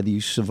define whether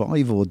you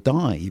survive or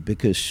die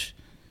because,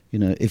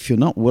 if you're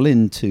not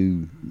willing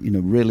to,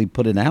 really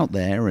put it out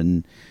there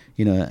and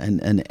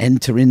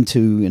enter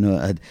into,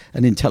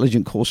 an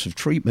intelligent course of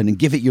treatment and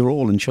give it your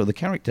all and show the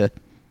character,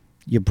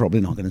 you're probably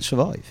not going to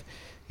survive.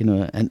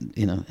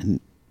 And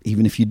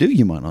even if you do,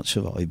 you might not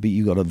survive, but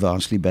you've got a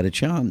vastly better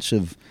chance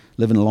of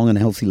living a long and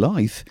healthy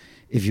life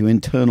if you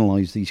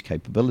internalize these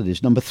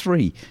capabilities. Number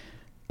 3,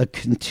 a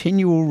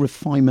continual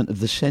refinement of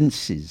the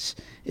senses,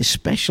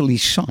 especially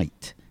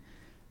sight,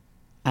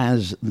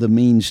 as the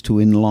means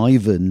to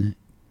enliven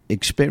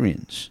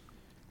experience.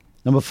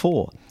 Number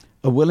 4,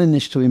 a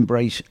willingness to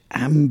embrace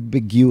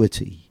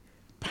ambiguity,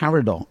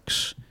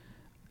 paradox,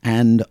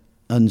 and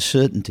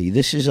uncertainty.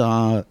 This is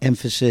our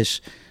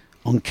emphasis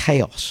on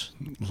chaos.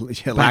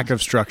 Lack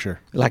of structure.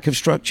 Lack of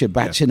structure.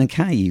 Bats in a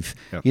cave.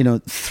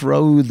 Yep.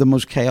 Throw the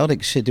most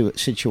chaotic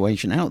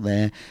situation out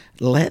there.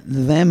 Let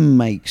them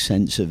make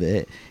sense of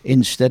it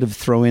instead of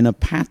throwing a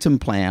pattern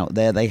play out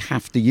there they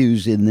have to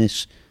use in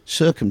this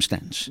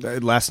circumstance.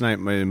 Last night,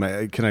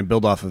 can I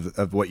build off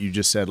of what you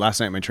just said? Last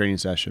night, my training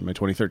session, my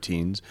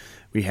 2013s,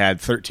 we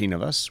had 13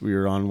 of us. We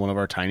were on one of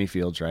our tiny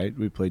fields, right?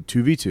 We played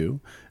 2v2.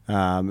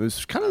 It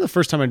was kind of the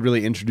first time I'd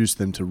really introduced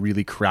them to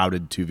really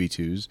crowded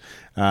 2v2s.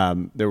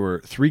 There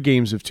were 3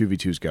 games of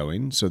 2v2s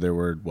going. So there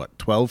were,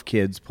 12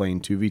 kids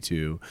playing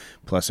 2v2,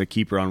 plus a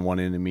keeper on one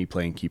end and me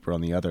playing keeper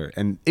on the other.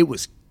 And it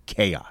was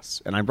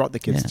chaos. And I brought the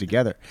kids Yeah.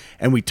 together,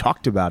 and we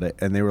talked about it,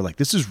 and they were like,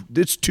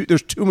 there's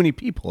too many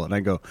people. And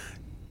I go,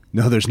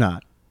 no, there's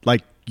not.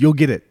 Like, you'll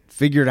get it.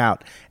 Figure it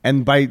out.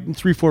 And by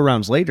 3-4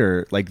 rounds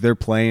later, like, they're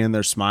playing,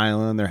 they're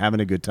smiling, they're having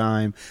a good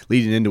time,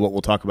 leading into what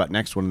we'll talk about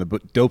next one, the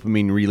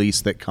dopamine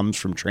release that comes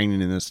from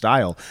training in this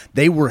style.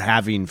 They were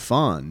having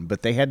fun,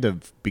 but they had to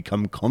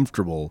become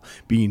comfortable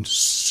being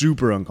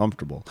super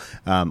uncomfortable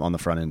on the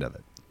front end of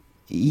it.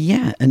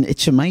 Yeah, and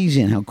it's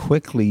amazing how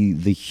quickly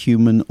the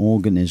human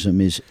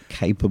organism is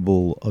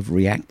capable of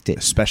reacting.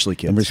 Especially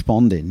kids. And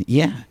responding.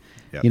 Yeah.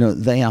 Yep. You know,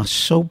 they are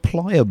so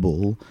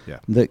pliable Yeah.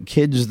 that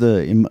kids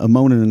that are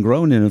moaning and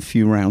groaning a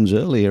few rounds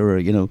earlier, or,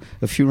 you know,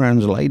 a few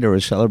rounds later are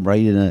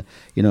celebrating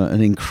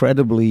an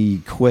incredibly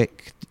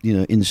quick,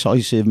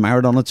 incisive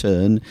Maradona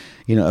turn,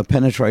 a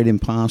penetrating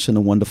pass and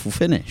a wonderful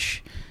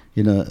finish,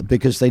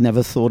 because they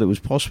never thought it was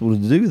possible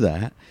to do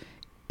that.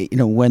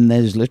 When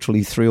there's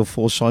literally 3 or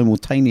 4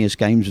 simultaneous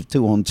games of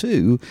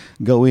 2-on-2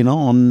 going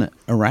on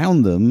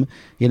around them,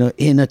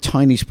 in a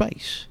tiny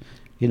space,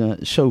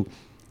 so,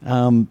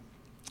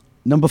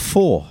 number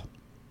 4,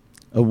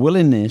 a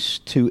willingness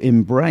to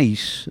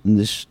embrace, and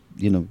this,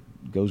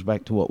 goes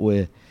back to what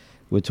we're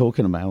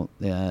talking about,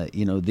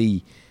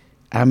 the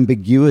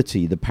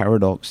ambiguity, the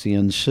paradox, the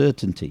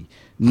uncertainty.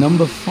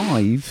 Number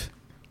 5,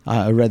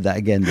 I read that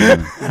again,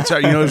 didn't I?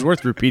 Sorry, it was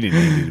worth repeating,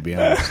 Andy, to be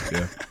honest.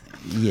 Yeah.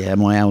 Yeah,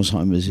 my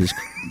Alzheimer's is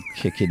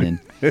kicking in.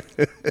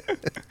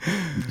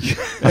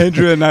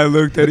 Andrew and I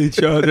looked at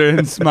each other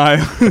and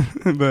smiled,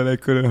 but I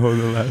couldn't hold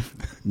a laugh.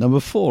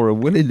 Number 4, a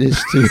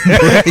willingness to...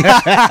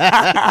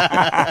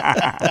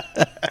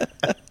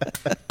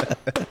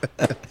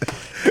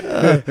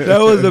 That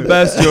was the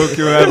best joke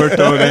you ever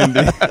told,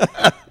 Andy.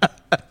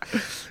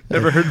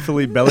 Never heard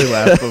Philippe belly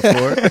laugh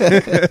before.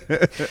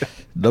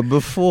 Number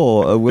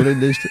 4, a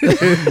willingness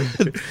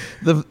to...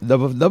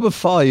 Number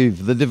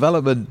 5, the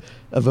development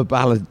of a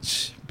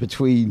balance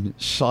between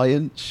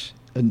science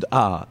and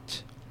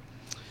art.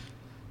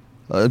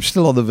 I'm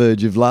still on the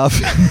verge of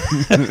laughing.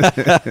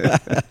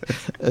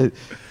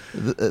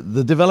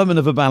 The development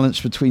of a balance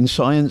between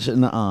science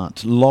and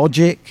art,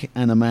 logic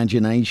and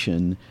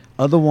imagination,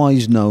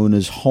 otherwise known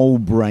as whole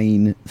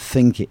brain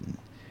thinking.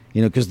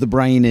 Because the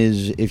brain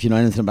is, if you know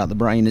anything about the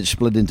brain, it's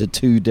split into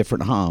 2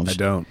 different halves. I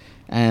don't.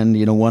 And,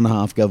 one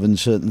half governs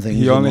certain things.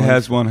 He in only life.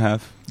 has one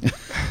half.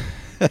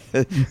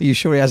 Are you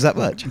sure he has that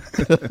much?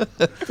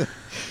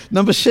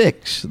 Number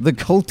 6, the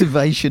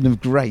cultivation of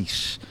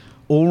grace,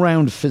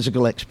 all-round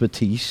physical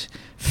expertise,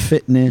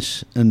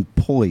 fitness, and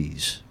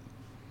poise.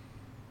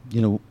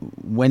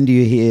 When do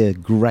you hear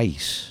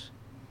grace,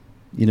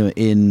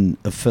 in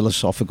a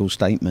philosophical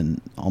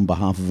statement on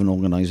behalf of an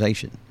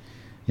organization?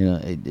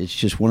 It's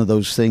just one of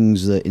those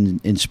things that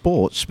in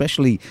sports,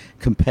 especially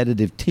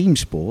competitive team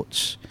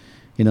sports,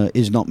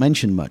 is not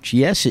mentioned much.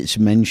 Yes, it's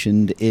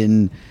mentioned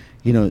in,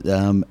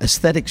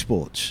 aesthetic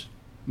sports,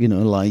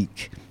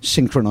 like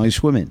synchronized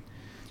swimming.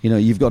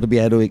 You've got to be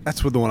able to...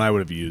 That's what the one I would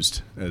have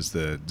used as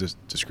the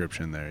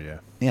description there, yeah.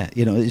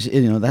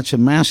 Yeah, that's a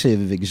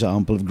massive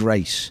example of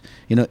grace,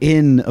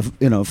 in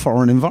a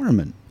foreign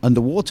environment,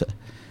 underwater,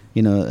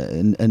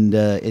 and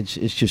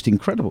it's just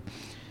incredible.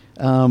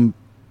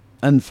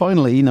 And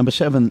finally, number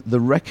 7,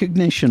 the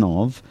recognition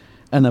of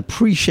an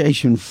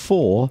appreciation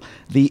for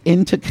the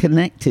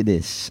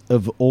interconnectedness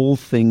of all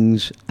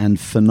things and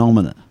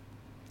phenomena.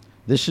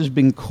 This has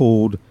been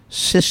called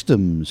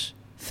systems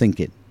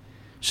thinking.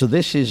 So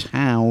this is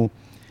how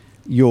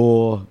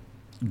your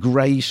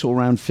grace all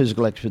around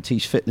physical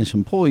expertise, fitness,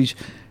 and poise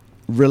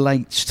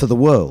relates to the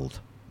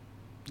world.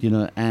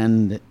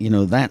 And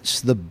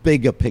that's the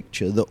bigger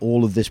picture that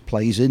all of this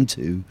plays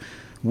into,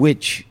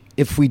 which,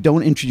 if we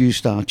don't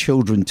introduce our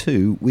children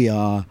to, we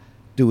are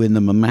doing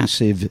them a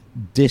massive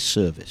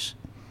disservice,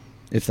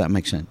 if that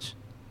makes sense.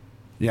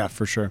 Yeah,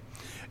 for sure.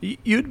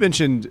 You had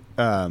mentioned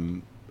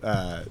the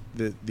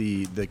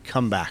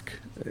comeback.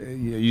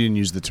 You didn't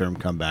use the term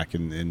comeback,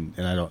 and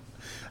I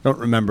don't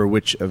remember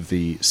which of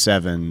the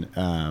 7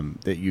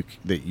 that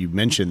you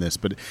mentioned this,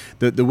 but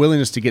the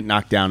willingness to get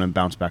knocked down and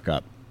bounce back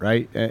up.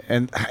 Right,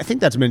 and I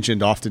think that's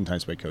mentioned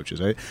oftentimes by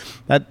coaches. Right?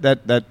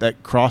 That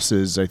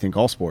crosses, I think,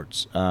 all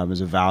sports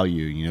as a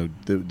value.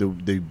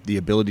 The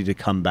ability to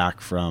come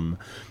back from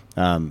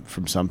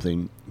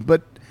something.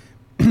 But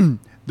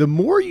the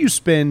more you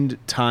spend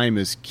time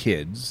as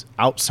kids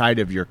outside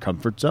of your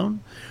comfort zone,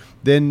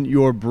 then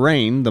your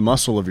brain, the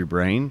muscle of your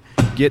brain,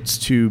 gets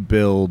to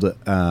build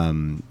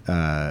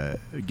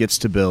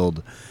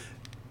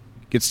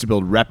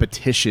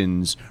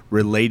repetitions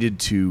related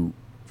to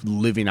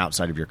living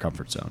outside of your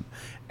comfort zone.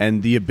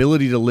 And the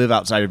ability to live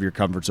outside of your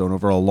comfort zone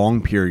over a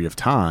long period of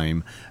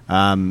time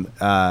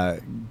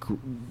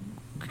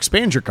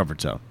expands your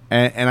comfort zone.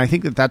 And I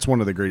think that's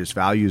one of the greatest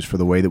values for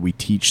the way that we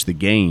teach the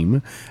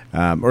game,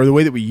 or the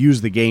way that we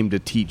use the game to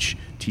teach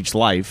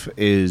life,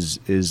 is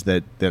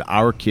that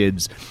our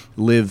kids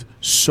live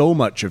so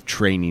much of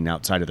training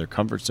outside of their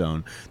comfort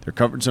zone. Their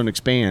comfort zone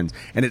expands,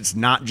 and it's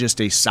not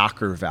just a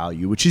soccer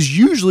value, which is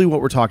usually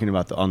what we're talking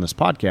about on this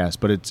podcast,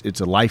 but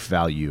it's a life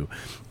value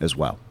as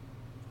well.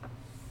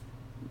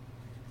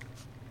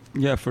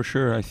 Yeah, for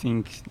sure. I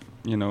think,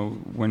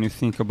 when you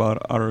think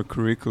about our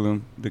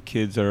curriculum, the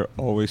kids are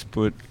always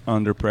put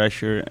under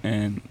pressure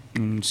and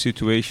in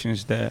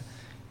situations that,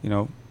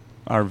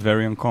 are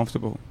very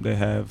uncomfortable. They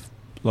have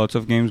lots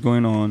of games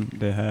going on.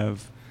 They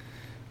have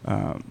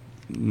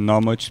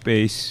not much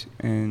space,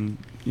 and,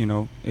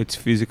 it's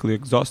physically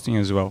exhausting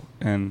as well.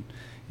 And,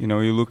 you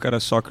look at a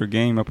soccer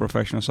game, a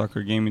professional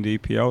soccer game in the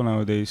EPL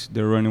nowadays,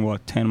 they're running,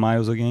 10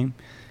 miles a game?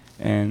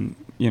 And,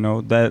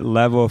 that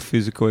level of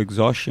physical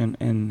exhaustion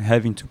and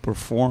having to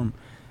perform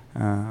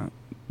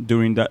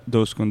during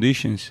those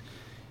conditions,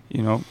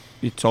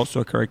 it's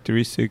also a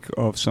characteristic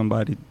of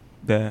somebody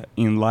that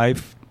in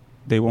life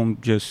they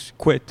won't just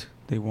quit.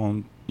 They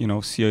won't,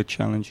 see a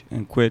challenge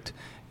and quit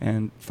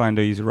and find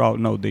an easy route.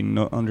 No, they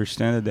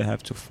understand that they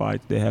have to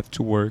fight, they have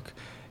to work.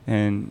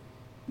 And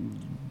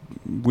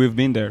we've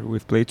been there.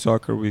 We've played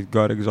soccer, we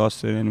got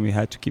exhausted, and we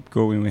had to keep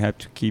going. We had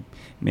to keep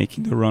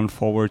making the run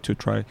forward to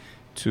try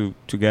to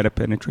get a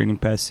penetrating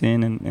pass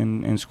in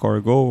and score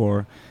a goal,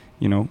 or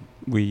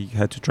we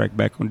had to track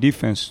back on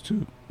defense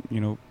to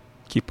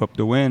keep up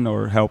the win,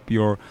 or help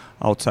your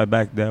outside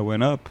back that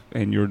went up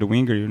and you're the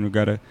winger, you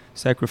gotta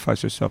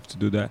sacrifice yourself to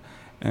do that.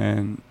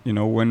 And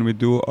when we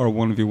do our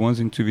 1v1s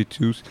and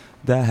 2v2s,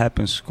 that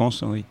happens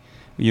constantly.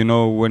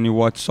 When you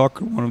watch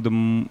soccer, one of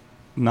the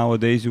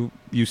nowadays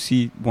you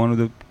see one of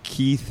the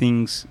key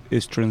things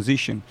is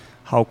transition.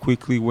 How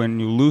quickly, when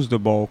you lose the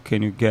ball,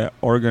 can you get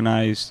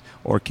organized,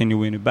 or can you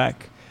win it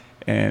back?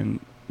 And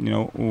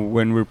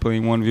when we're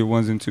playing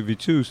 1v1s and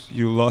 2v2s,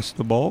 you lost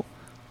the ball.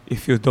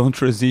 If you don't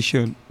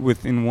transition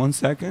within 1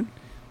 second,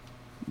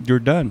 you're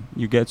done.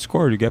 You get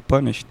scored, you get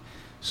punished.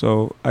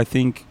 So I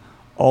think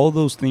all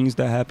those things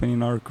that happen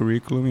in our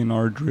curriculum, in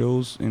our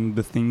drills, in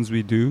the things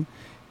we do,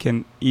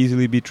 can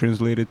easily be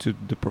translated to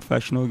the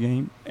professional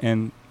game,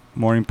 and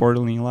more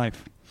importantly, in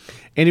life.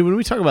 Andy, when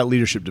we talk about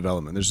leadership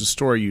development, there's a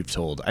story you've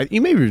told.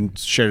 You may have even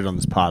shared it on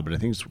this pod, but I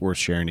think it's worth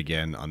sharing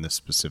again on this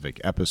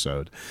specific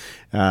episode.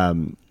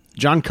 John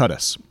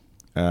Cuddiss,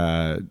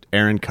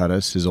 Aaron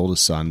Cuddiss, his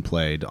oldest son,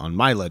 played on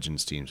my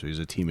Legends team, so he's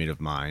a teammate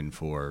of mine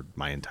for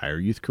my entire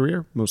youth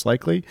career, most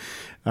likely.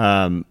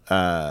 And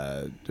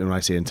when I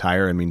say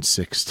entire, I mean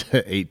 6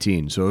 to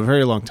 18. So a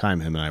very long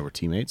time, him and I were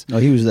teammates. Oh,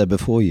 he was there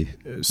before you.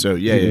 So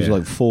yeah, he was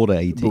like 4 to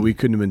 18. But we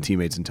couldn't have been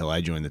teammates until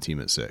I joined the team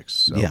at 6.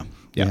 So,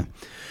 yeah.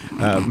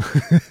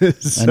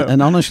 So.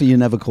 And honestly, you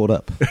never caught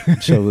up.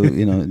 So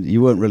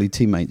you weren't really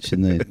teammates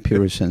in the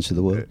purest sense of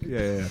the word.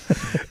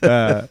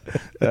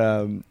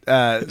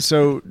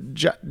 So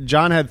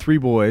John had 3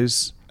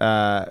 boys.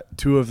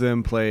 2 of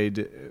them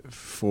played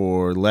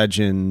for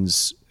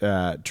Legends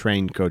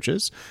trained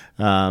coaches,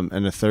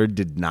 and a third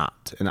did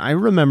not. And I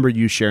remember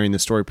you sharing the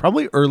story,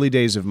 probably early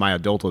days of my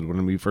adulthood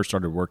when we first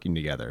started working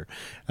together,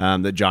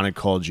 that John had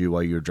called you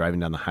while you were driving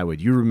down the highway.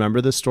 Do you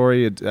remember this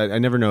story? I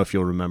never know if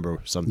you'll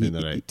remember something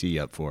that I tee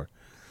you up for.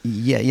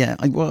 Yeah.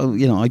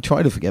 I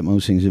try to forget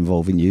most things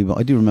involving you, but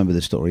I do remember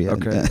the story.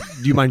 Okay.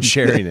 Do you mind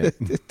sharing it?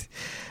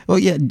 Well,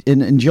 yeah,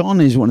 and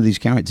John is one of these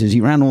characters. He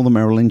ran all the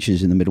Merrill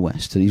Lynches in the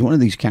Midwest, and he's one of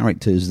these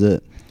characters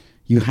that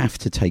you have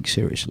to take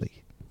seriously.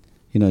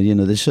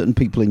 There's certain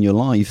people in your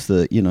life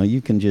that,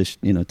 you can just,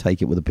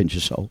 take it with a pinch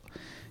of salt.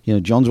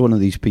 John's one of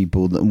these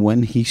people that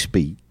when he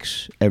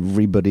speaks,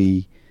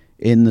 everybody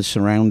in the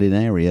surrounding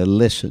area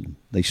listen.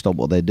 They stop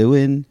what they're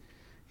doing.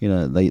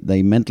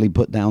 They mentally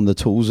put down the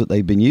tools that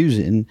they've been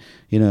using,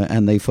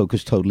 and they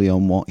focus totally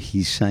on what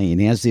he's saying.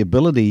 He has the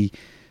ability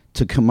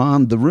to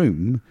command the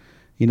room,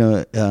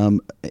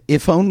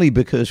 if only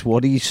because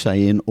what he's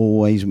saying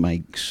always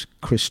makes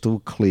crystal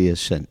clear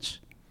sense.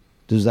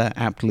 Does that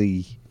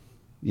aptly,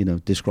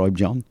 describe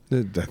John?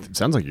 That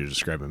sounds like you're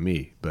describing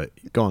me, but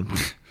go on.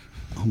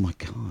 Oh my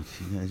God!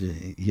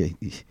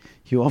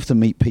 You often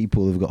meet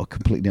people who've got a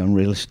completely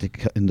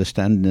unrealistic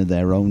understanding of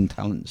their own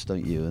talents,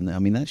 don't you? And I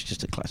mean, that's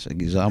just a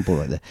classic example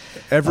right there.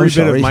 Every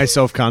bit of my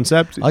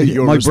self-concept,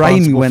 my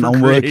brain went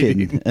on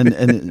working,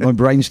 and my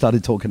brain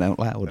started talking out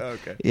loud.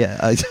 Okay. Yeah,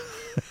 I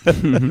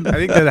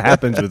think that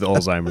happens with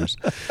Alzheimer's.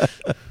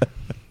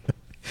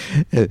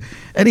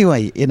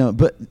 Anyway,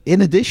 but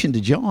in addition to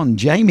John,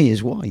 Jamie,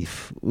 his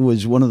wife,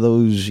 was one of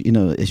those,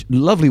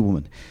 lovely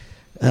woman.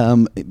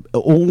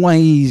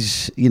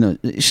 Always,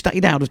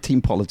 stayed out of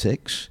team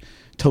politics,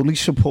 totally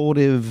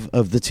supportive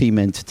of the team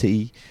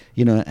entity,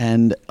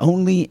 and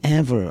only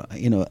ever,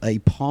 a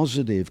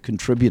positive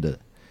contributor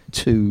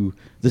to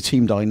the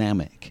team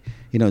dynamic,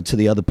 to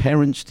the other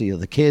parents, to the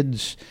other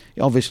kids,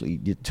 obviously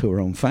to her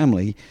own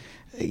family,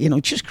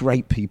 just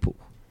great people,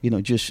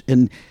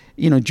 John,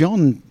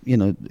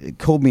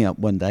 called me up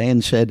one day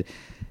and said,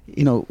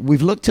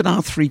 we've looked at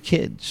our 3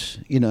 kids,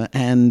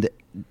 and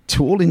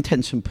to all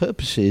intents and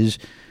purposes,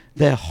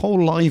 their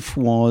whole life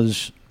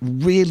was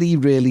really,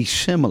 really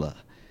similar,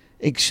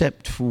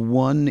 except for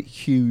one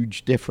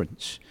huge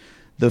difference.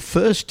 The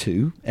first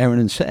 2, Aaron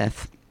and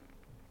Seth,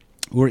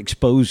 were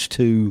exposed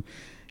to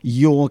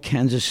your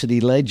Kansas City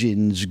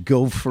Legends,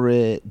 go for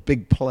it,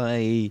 big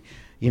play,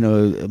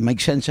 make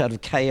sense out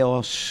of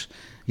chaos,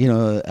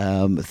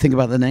 Think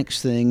about the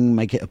next thing,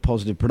 make it a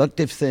positive,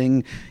 productive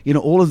thing.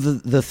 All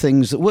of the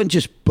things that weren't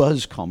just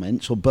buzz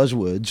comments or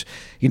buzzwords.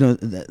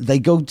 They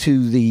go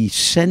to the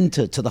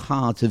center, to the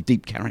heart of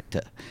deep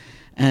character.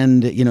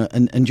 And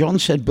and John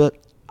said, but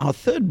our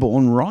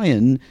third-born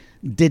Ryan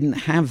didn't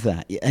have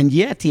that, and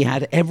yet he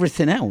had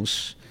everything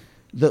else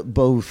that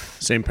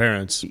both same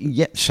parents,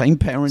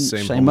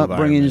 same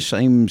upbringing,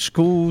 same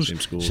schools,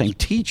 same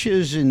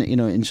teachers.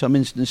 In some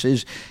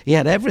instances, he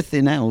had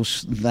everything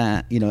else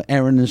that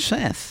Aaron and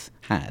Seth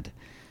had.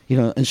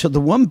 And so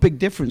the one big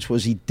difference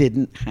was he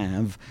didn't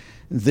have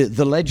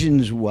the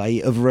Legends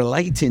way of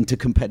relating to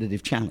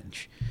competitive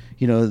challenge.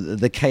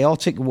 The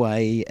chaotic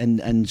way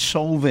and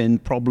solving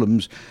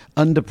problems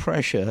under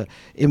pressure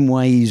in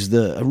ways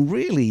that are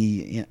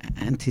really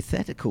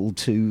antithetical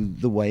to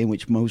the way in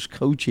which most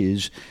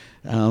coaches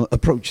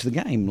approach the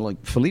game,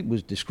 like Philippe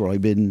was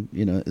describing,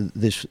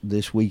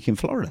 this week in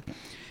Florida.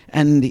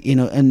 And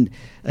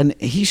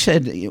he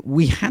said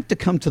we had to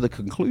come to the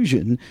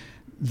conclusion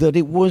that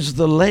it was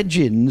the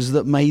Legends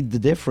that made the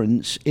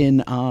difference in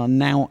our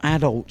now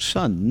adult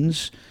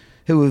sons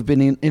who have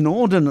been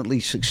inordinately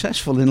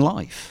successful in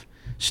life,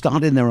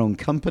 starting their own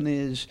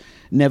companies,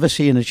 never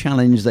seeing a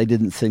challenge they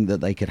didn't think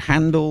that they could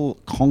handle,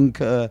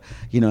 conquer,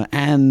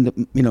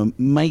 and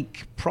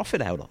make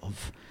profit out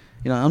of.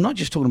 I'm not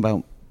just talking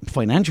about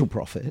financial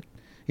profit.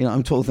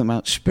 I'm talking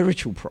about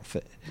spiritual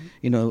profit.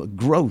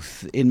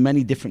 Growth in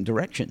many different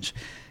directions.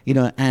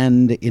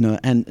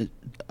 And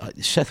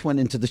Seth went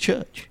into the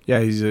church. Yeah,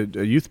 he's a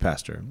youth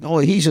pastor. Oh,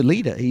 he's a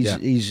leader.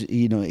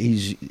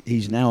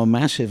 He's now a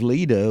massive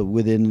leader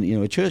within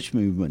a church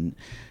movement.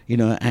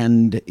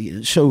 And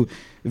so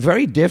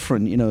very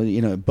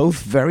different.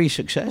 Both very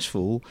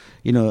successful.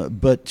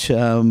 But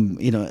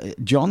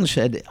John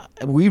said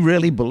we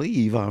really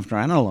believe after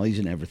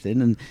analyzing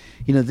everything, and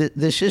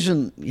this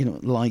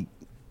isn't like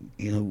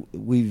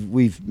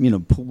we've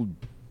pulled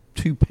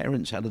two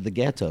parents out of the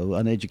ghetto,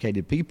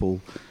 uneducated people,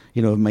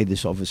 have made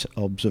this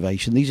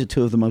observation. These are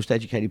two of the most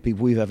educated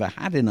people we've ever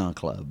had in our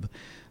club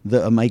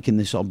that are making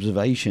this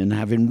observation,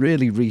 having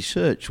really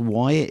researched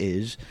why it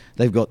is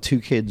they've got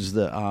two kids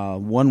that are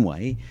one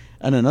way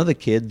and another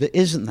kid that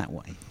isn't that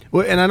way.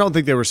 Well, and I don't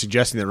think they were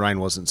suggesting that Ryan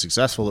wasn't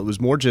successful. It was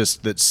more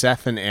just that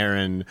Seth and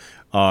Aaron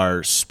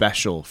are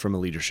special from a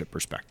leadership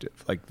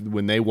perspective. Like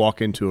when they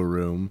walk into a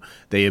room,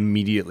 they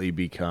immediately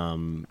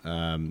become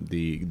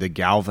the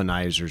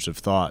galvanizers of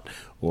thought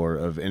or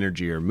of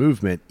energy or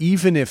movement,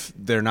 even if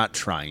they're not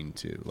trying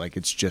to. Like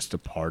it's just a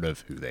part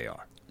of who they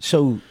are.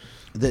 So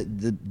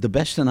the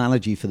best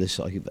analogy for this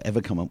I've ever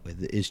come up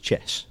with is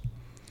chess.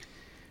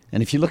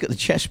 And if you look at the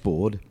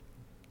chessboard,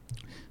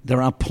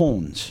 there are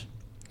pawns.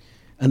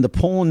 And the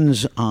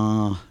pawns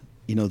are,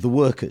 the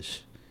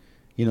workers.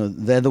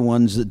 They're the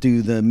ones that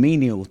do the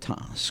menial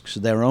tasks.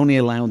 They're only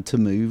allowed to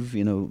move,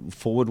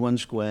 forward one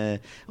square.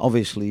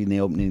 Obviously, in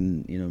the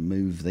opening,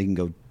 move, they can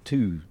go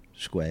 2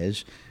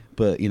 squares.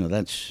 But,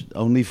 that's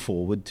only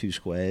forward 2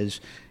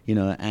 squares,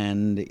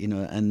 and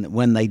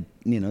when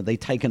they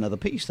take another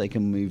piece, they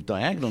can move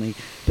diagonally.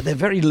 But they're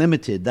very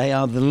limited. They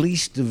are the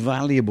least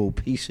valuable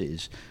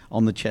pieces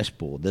on the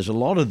chessboard. There's a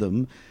lot of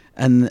them.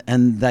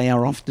 And they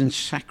are often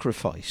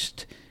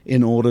sacrificed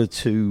in order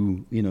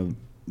to,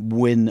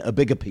 win a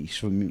bigger piece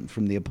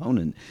from the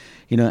opponent.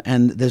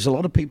 And there's a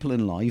lot of people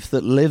in life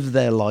that live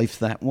their life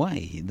that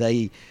way.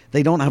 They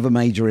don't have a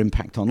major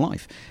impact on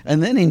life.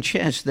 And then in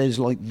chess, there's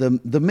like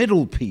the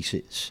middle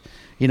pieces,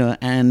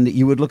 and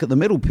you would look at the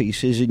middle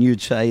pieces and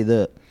you'd say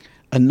that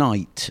a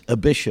knight, a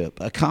bishop,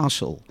 a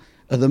castle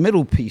are the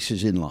middle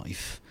pieces in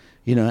life.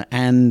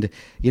 And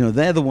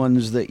they're the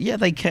ones that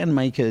they can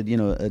make a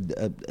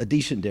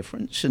decent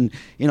difference, and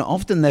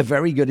often they're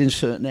very good in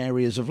certain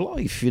areas of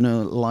life,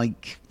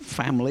 like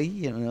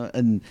family,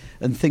 and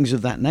things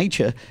of that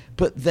nature.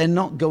 But they're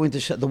not going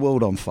to set the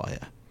world on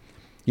fire,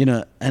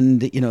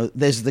 And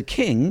there's the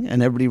king,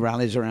 and everybody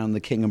rallies around the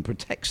king and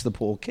protects the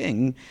poor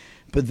king.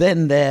 But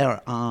then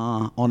there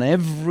are on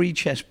every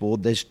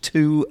chessboard there's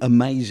 2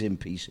 amazing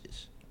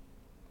pieces.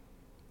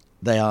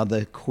 They are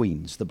the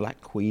queens, the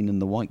black queen and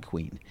the white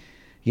queen.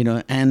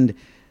 And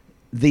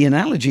the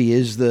analogy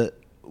is that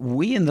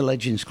we in the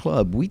Legends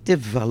Club, we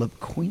develop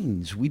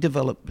queens. We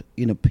develop,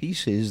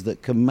 pieces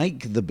that can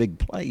make the big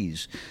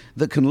plays,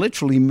 that can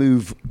literally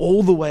move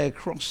all the way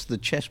across the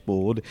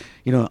chessboard,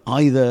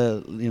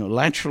 either,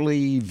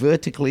 laterally,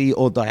 vertically,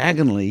 or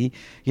diagonally,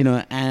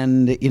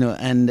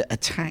 and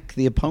attack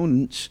the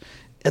opponents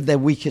at their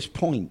weakest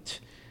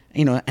point,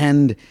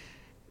 and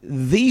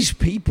these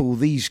people,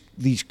 these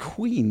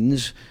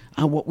queens,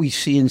 are what we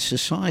see in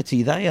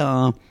society. They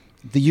are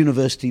the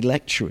university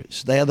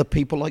lecturers. They are the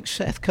people like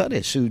Seth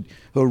Curtis who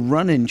are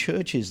running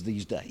churches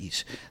these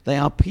days. They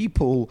are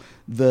people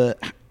that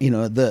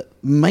that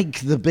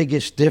make the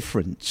biggest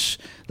difference.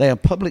 They are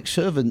public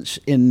servants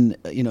in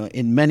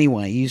many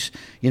ways.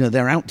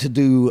 They're out to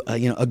do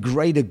a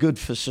greater good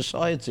for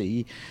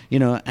society.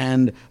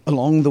 And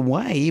along the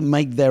way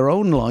make their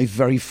own life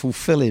very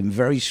fulfilling,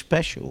 very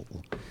special.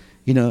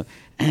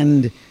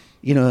 And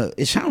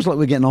it sounds like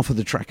we're getting off of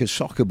the track of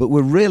soccer, but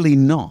we're really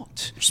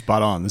not.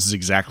 Spot on. This is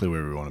exactly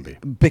where we want to be.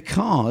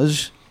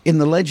 Because in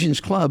the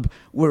Legends Club,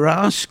 we're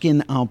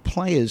asking our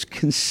players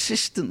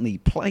consistently,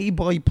 play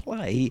by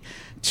play,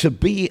 to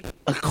be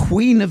a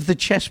queen of the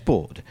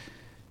chessboard.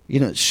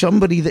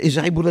 Somebody that is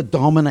able to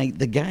dominate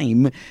the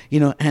game,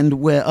 and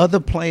where other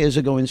players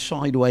are going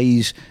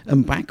sideways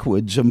and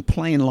backwards and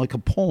playing like a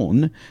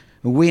pawn,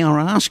 we are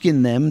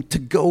asking them to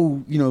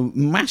go,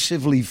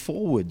 massively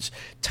forwards,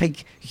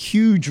 take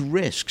huge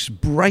risks,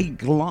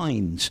 break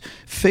lines,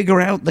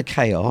 figure out the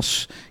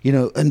chaos,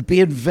 and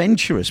be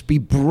adventurous, be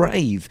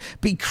brave,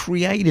 be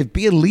creative,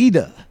 be a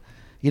leader,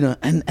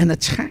 and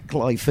attack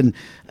life and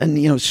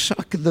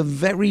suck the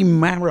very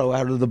marrow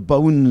out of the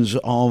bones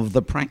of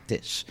the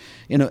practice.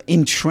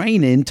 In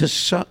training, to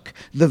suck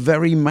the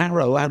very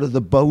marrow out of the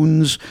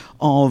bones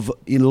of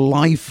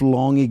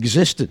lifelong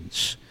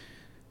existence.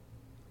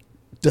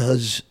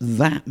 Does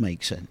that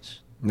make sense?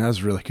 That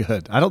was really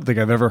good. I don't think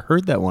I've ever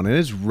heard that one. It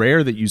is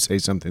rare that you say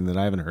something that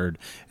I haven't heard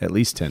at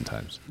least 10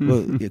 times.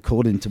 Well,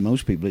 according to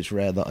most people, it's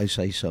rare that I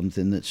say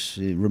something that's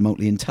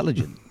remotely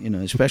intelligent,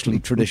 especially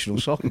traditional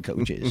soccer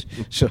coaches.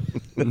 So,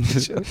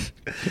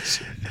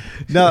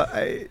 no,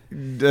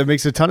 that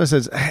makes a ton of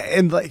sense.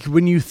 And like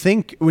when you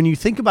think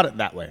about it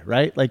that way,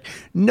 right? Like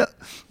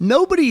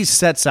nobody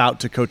sets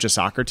out to coach a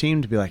soccer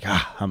team to be like,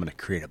 I'm going to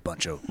create a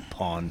bunch of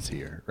pawns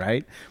here,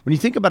 right? When you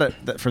think about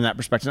it from that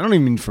perspective, I don't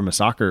even mean from a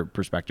soccer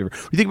perspective.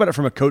 You think about it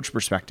from a coach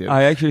perspective.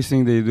 I actually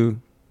think they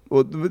do.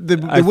 Well, they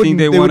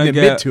wouldn't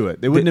admit to it.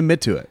 They wouldn't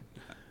admit to it.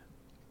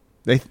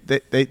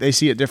 They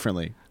see it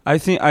differently. I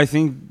think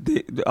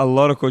a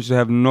lot of coaches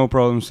have no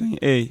problem saying,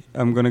 "Hey,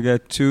 I'm gonna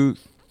get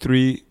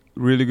 2-3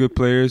 really good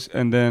players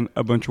and then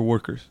a bunch of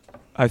workers."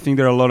 I think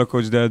there are a lot of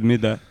coaches that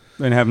admit that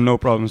and have no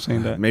problem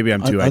saying that. Maybe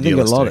I'm too idealistic.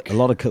 idealistic. I think a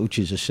lot of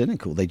coaches are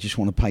cynical. They just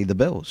want to pay the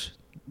bills.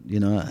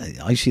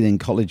 I see them in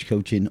college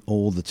coaching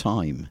all the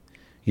time.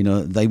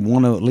 They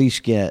want to at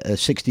least get a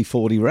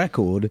 60-40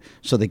 record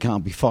so they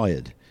can't be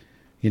fired.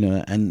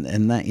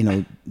 And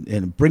that,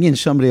 and bringing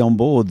somebody on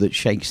board that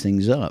shakes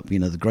things up,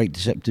 the great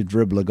deceptive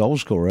dribbler, goal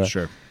scorer.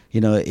 Sure.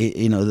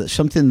 That's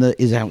something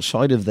that is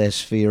outside of their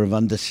sphere of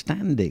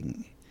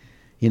understanding.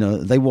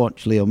 They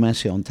watch Leo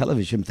Messi on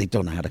television, but they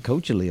don't know how to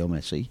coach a Leo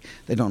Messi.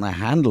 They don't know how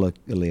to handle a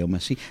Leo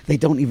Messi. They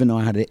don't even know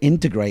how to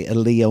integrate a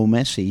Leo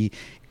Messi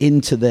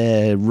into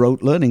their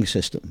rote learning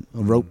system,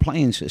 a rote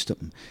playing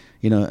system.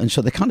 And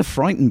so they're kind of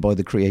frightened by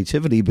the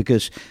creativity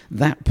because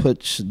that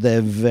puts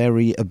their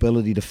very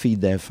ability to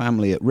feed their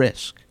family at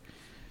risk.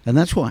 And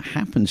that's what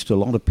happens to a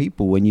lot of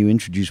people when you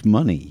introduce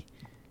money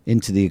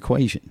into the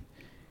equation.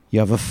 You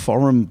have a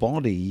foreign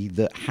body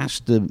that has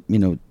to,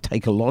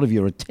 take a lot of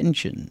your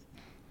attention.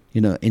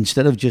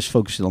 Instead of just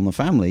focusing on the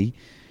family,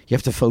 you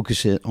have to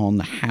focus it on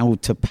how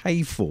to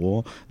pay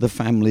for the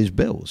family's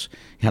bills,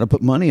 how to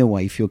put money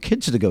away for your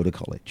kids to go to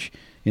college.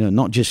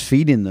 Not just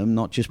feeding them,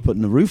 not just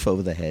putting a roof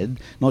over their head,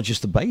 not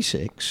just the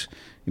basics,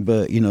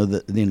 but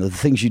the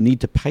things you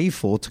need to pay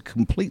for to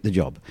complete the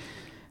job.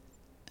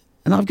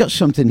 And I've got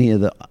something here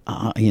that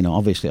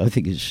obviously I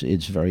think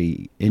it's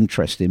very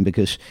interesting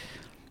because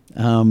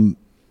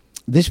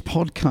this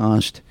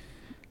podcast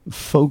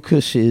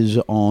focuses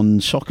on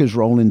soccer's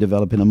role in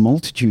developing a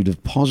multitude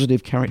of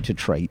positive character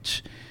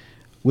traits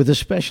with a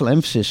special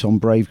emphasis on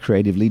brave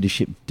creative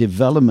leadership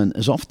development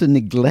is often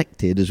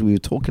neglected, as we were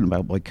talking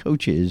about, by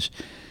coaches,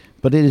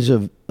 but it is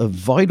a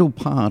vital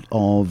part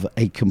of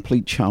a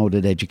complete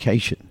childhood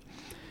education.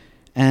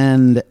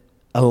 And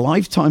a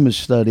lifetime of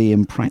study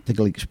and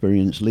practical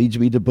experience leads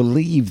me to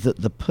believe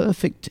that the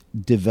perfect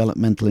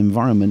developmental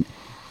environment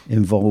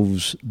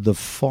involves the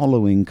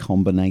following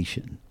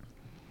combination.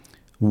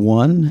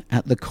 One,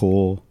 at the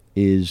core,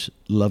 is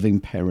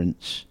loving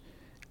parents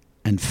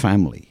and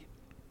family.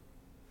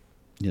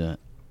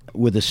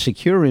 With a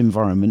secure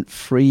environment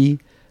free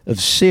of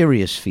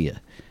serious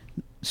fear.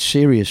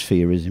 Serious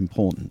fear is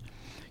important.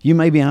 You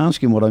may be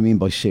asking what I mean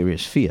by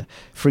serious fear.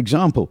 For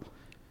example,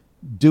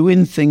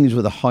 doing things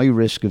with a high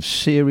risk of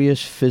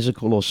serious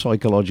physical or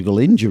psychological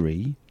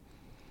injury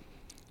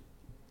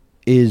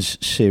is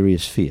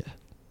serious fear.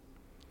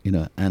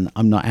 And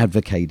I'm not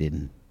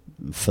advocating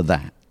for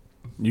that.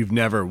 You've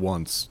never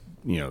once,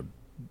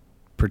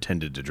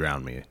 pretended to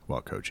drown me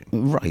while coaching.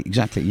 Right,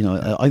 exactly.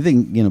 I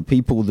think,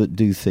 people that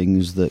do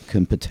things that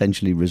can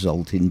potentially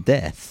result in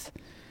death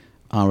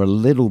are a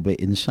little bit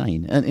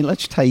insane. And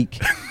let's take...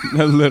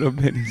 a little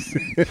bit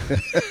insane.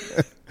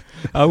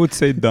 I would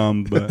say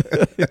dumb, but...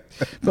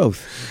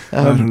 Both.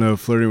 I don't know.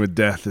 Flirting with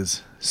death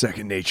is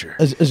second nature.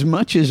 As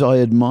much as I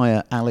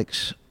admire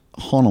Alex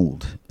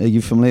Honnold, are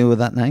you familiar with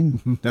that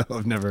name? No,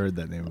 I've never heard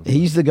that name before.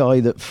 He's the guy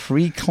that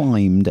free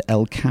climbed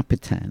El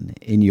Capitan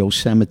in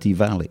Yosemite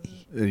Valley.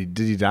 Did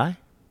he die?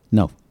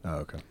 No. Oh,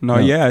 okay.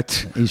 Not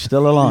yet. He's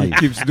still alive. He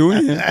keeps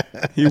doing it.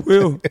 He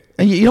will.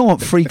 And you know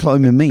what free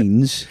climbing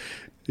means?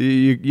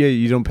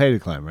 You don't pay to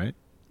climb, right?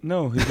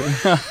 No.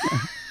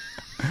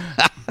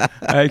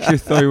 I actually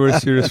thought you were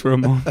serious for a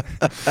moment.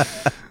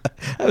 That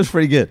was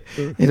pretty good.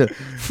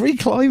 Free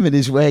climbing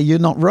is where you're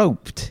not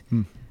roped.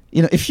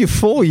 If you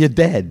fall, you're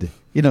dead.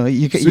 You know,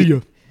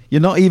 you're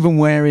not even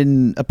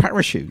wearing a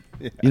parachute.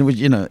 Yeah.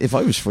 You know, if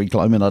I was free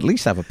climbing, I'd at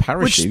least have a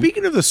parachute. Which,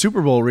 speaking of the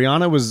Super Bowl,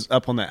 Rihanna was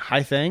up on that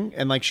high thing,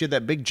 and like she had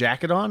that big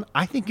jacket on.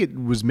 I think it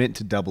was meant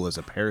to double as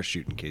a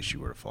parachute in case she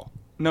were to fall.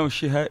 No,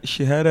 she had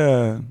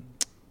a.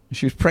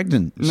 She was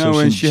pregnant. No, so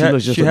and she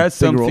had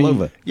something. All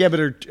over. Yeah,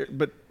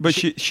 but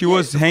she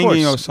was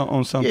hanging on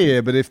something. Yeah,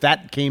 but if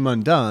that came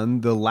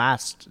undone, the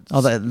last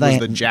was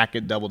the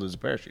jacket doubled as a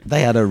parachute.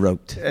 They had her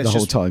roped the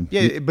whole time.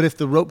 Yeah, but if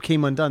the rope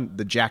came undone,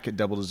 the jacket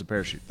doubled as a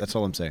parachute. That's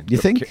all I'm saying. You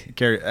think?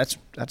 Carry. That's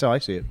how I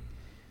see it.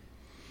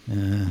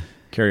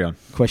 Carry on.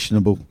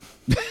 Questionable.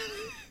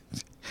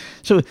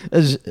 So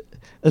as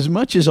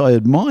much as I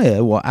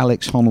admire what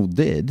Alex Honnold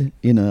did,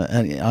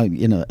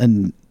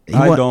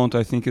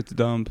 I think it's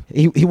dumb.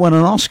 He won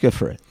an Oscar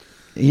for it.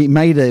 He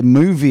made a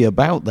movie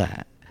about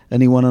that,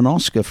 and he won an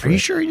Oscar for it. Are you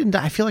sure he didn't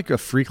die? I feel like a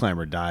free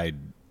climber died.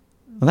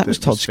 Well, that was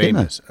Todd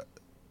Skinner.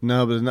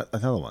 No, but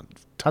another one.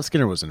 Todd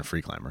Skinner wasn't a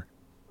free climber.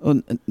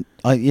 I'm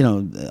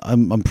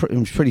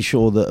pretty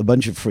sure that a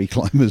bunch of free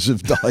climbers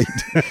have died.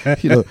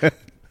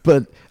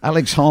 But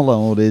Alex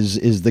Honnold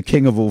is the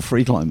king of all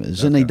free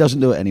climbers, and he doesn't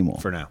do it anymore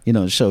for now.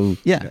 So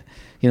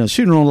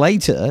sooner or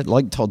later,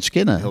 like Todd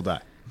Skinner, he'll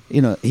die.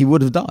 He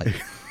would have died.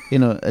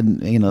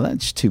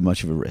 That's too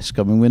much of a risk.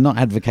 I mean, we're not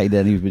advocating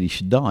anybody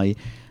should die.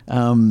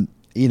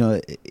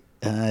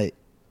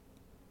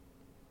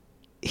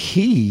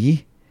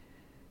 He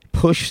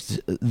pushed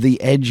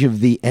the edge of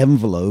the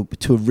envelope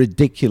to a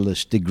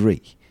ridiculous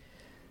degree.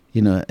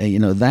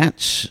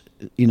 That's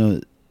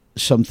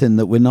something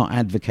that we're not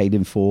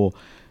advocating for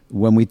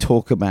when we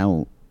talk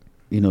about,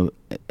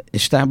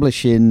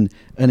 establishing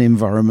an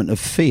environment of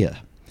fear.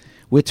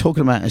 We're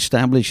talking about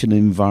establishing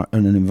an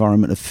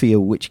environment of fear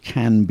which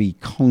can be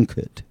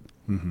conquered.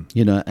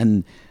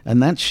 Mm-hmm.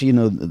 And that's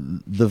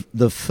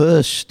the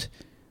first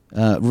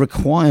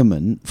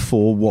requirement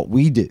for what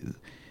we do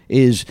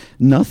is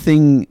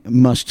nothing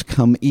must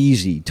come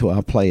easy to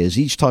our players.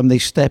 Each time they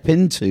step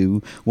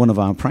into one of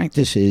our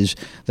practices,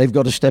 they've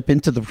got to step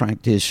into the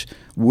practice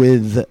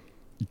with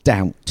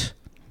doubt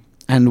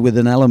and with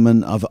an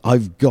element of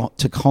I've got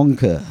to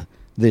conquer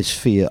this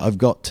fear. I've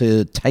got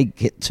to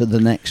take it to the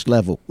next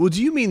level. Well,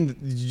 do you mean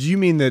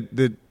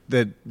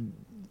that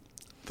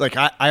like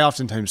I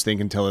oftentimes think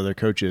and tell other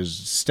coaches,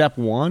 step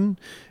one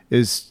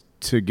is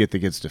to get the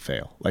kids to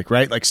fail. Like,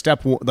 right? Like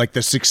step one, like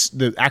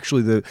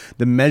the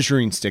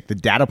measuring stick, the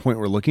data point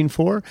we're looking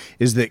for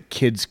is that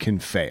kids can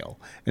fail.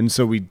 And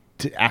so we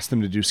ask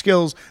them to do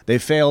skills. They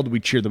failed. We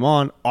cheer them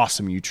on.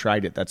 Awesome. You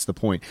tried it. That's the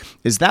point.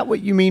 Is that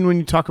what you mean when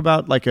you talk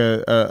about like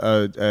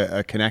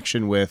a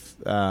connection with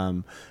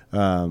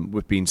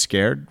being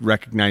scared,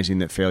 recognizing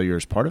that failure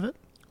is part of it?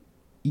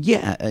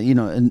 Yeah.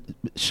 And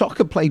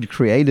soccer played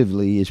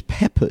creatively is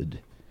peppered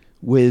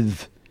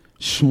with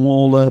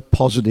smaller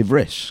positive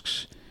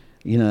risks.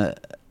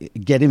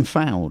 Getting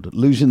fouled,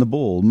 losing the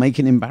ball,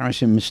 making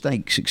embarrassing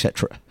mistakes,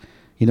 etc.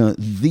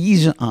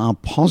 These are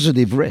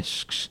positive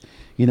risks.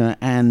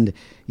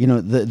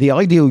 The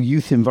ideal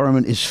youth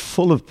environment is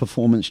full of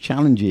performance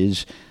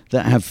challenges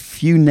that have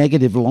few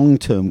negative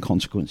long-term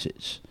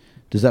consequences.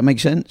 Does that make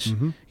sense?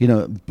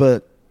 Mm-hmm.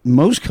 But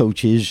most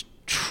coaches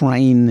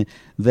train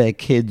their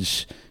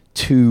kids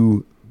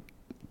to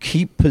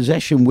keep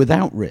possession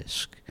without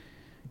risk.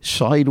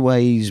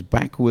 Sideways,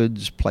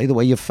 backwards, play the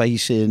way you're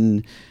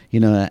facing,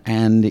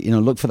 and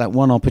look for that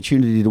one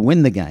opportunity to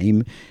win the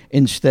game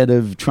instead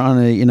of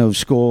trying to,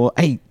 score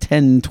 8,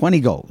 10, 20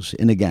 goals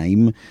in a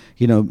game,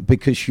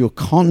 because you're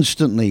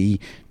constantly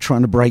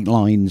trying to break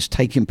lines,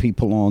 taking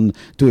people on,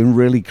 doing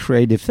really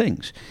creative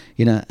things,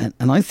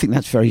 and I think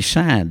that's very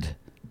sad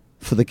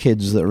for the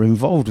kids that are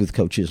involved with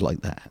coaches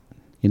like that.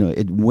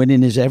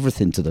 Winning is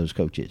everything to those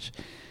coaches.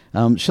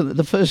 So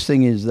the first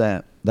thing is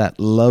that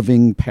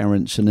loving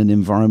parents and an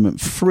environment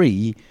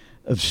free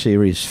of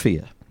serious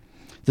fear.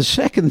 The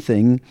second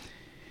thing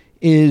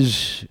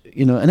is,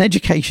 an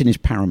education is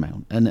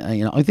paramount. And,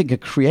 I think a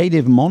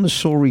creative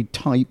Montessori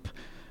type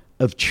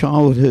of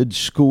childhood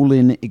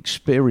schooling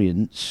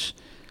experience,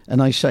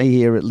 and I say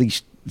here at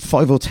least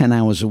 5 or 10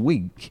 hours a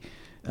week,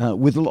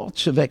 with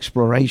lots of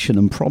exploration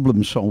and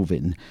problem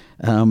solving,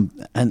 and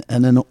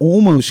an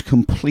almost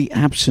complete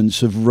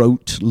absence of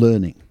rote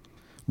learning.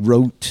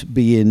 Rote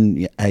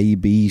being A,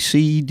 B,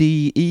 C,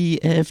 D, E,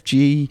 F,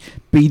 G,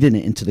 beating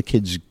it into the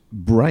kid's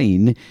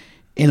brain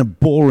in a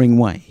boring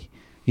way.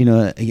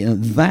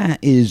 That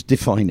is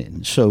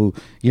defining. So,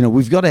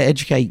 we've got to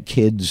educate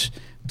kids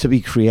to be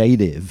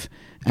creative.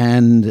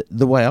 And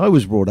the way I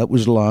was brought up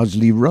was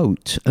largely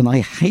rote. And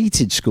I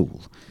hated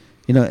school.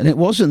 And it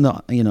wasn't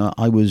that,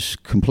 I was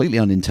completely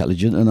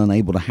unintelligent and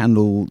unable to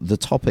handle the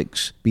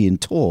topics being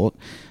taught.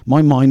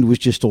 My mind was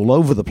just all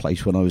over the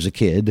place when I was a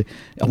kid.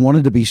 I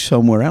wanted to be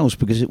somewhere else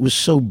because it was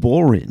so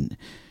boring.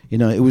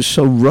 It was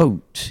so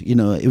rote.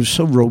 It was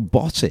so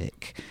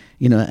robotic.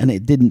 And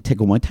it didn't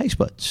tickle my taste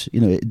buds.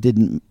 It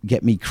didn't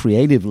get me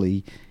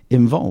creatively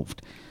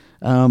involved.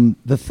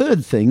 The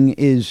third thing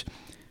is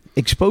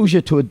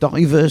exposure to a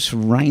diverse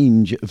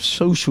range of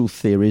social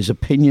theories,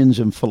 opinions,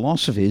 and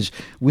philosophies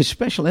with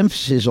special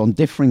emphasis on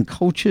differing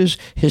cultures,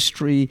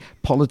 history,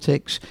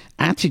 politics,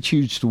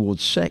 attitudes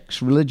towards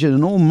sex, religion,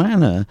 and all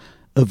manner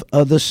of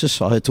other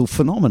societal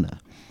phenomena.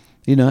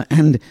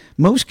 And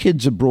most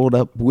kids are brought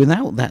up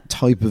without that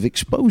type of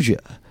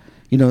exposure.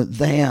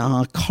 They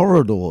are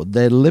corridored,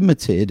 they're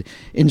limited.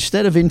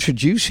 Instead of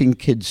introducing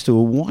kids to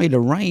a wider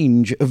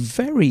range of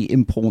very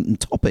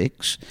important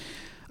topics,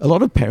 a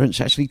lot of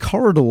parents actually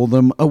corridor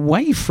them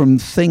away from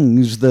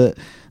things that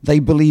they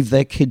believe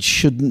their kids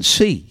shouldn't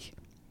see,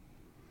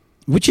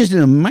 which is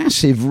a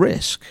massive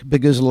risk,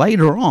 because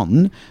later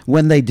on,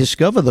 when they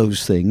discover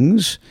those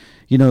things,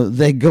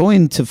 they're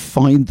going to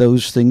find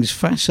those things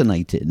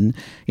fascinating,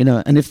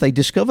 and if they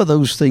discover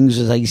those things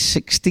as a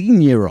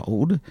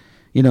 16-year-old,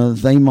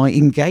 they might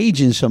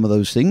engage in some of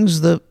those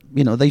things that,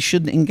 they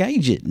shouldn't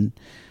engage in,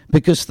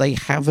 because they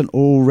haven't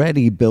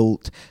already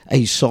built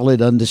a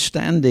solid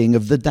understanding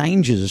of the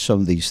dangers of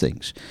some of these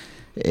things.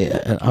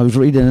 I was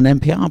reading an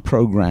NPR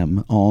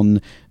program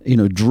on,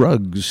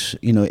 drugs,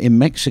 in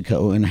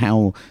Mexico, and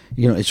how,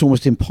 it's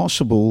almost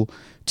impossible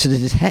to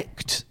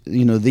detect,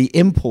 the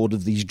import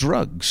of these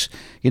drugs,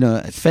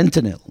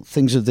 fentanyl,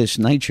 things of this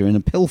nature in a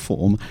pill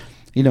form.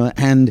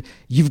 And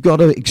you've got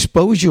to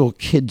expose your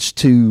kids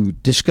to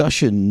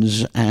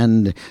discussions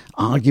and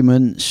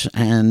arguments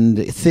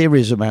and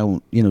theories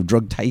about,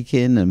 drug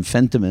taking and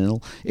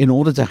fentanyl in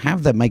order to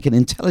have them make an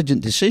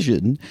intelligent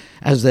decision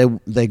as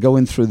they're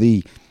going through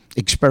the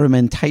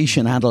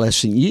experimentation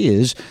adolescent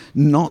years,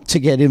 not to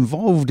get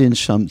involved in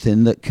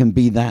something that can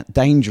be that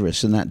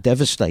dangerous and that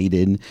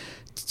devastating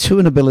to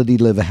an ability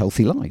to live a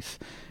healthy life.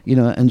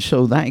 And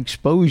so that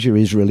exposure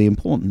is really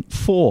important.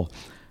 4,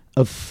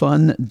 a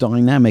fun,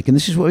 dynamic, and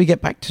this is where we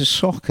get back to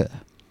soccer,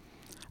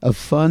 a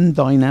fun,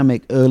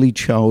 dynamic early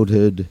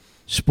childhood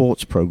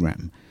sports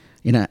program.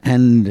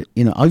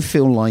 I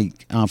feel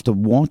like after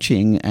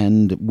watching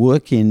and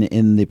working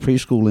in the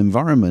preschool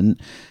environment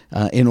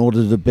in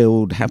order to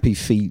build Happy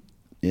Feet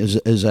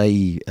as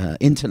a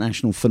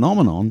international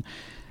phenomenon,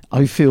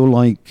 I feel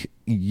like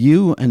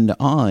you and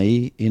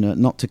I,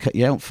 not to cut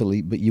you out,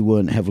 Philippe, but you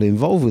weren't heavily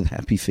involved with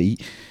Happy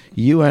Feet.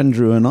 You,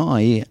 Andrew, and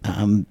I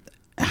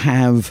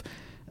have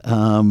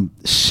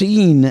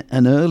seen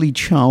an early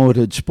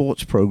childhood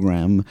sports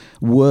program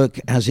work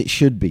as it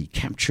should be,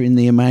 capturing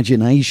the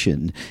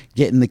imagination,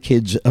 getting the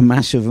kids a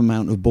massive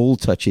amount of ball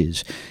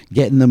touches,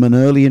 getting them an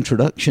early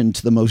introduction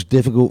to the most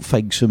difficult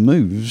fakes and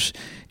moves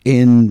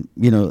in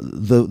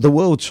the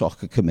world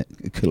soccer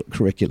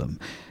curriculum,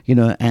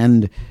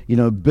 and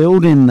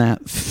building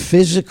that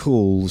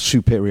physical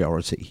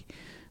superiority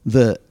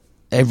that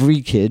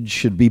every kid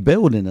should be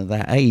building at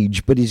that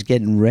age, but is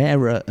getting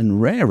rarer and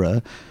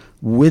rarer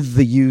with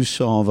the use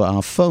of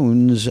our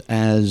phones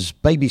as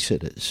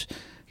babysitters.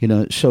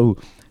 So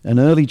an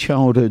early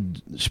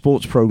childhood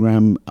sports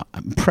program,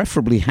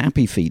 preferably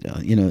Happy Feet,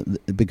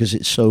 because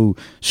it's so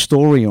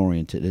story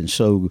oriented and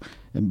so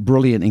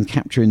brilliant in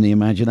capturing the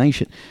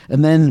imagination.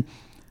 And then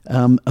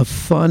a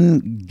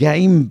fun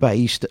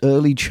game-based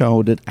early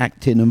childhood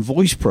acting and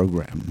voice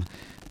program,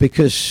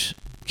 because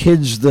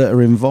kids that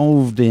are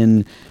involved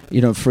in,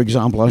 for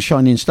example, our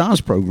Shining Stars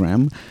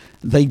program,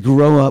 they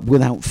grow up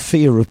without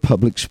fear of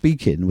public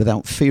speaking,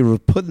 without fear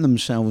of putting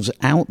themselves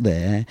out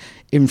there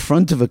in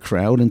front of a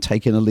crowd and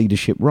taking a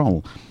leadership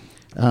role.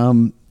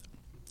 A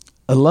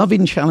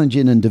loving,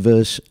 challenging, and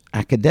diverse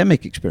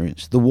academic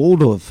experience. The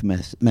Waldorf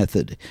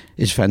method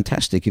is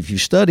fantastic. If you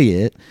study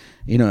it,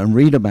 and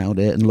read about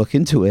it and look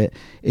into it,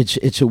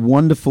 it's a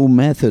wonderful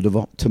method of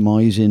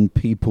optimizing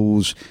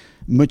people's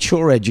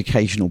mature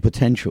educational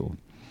potential.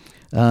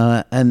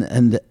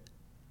 And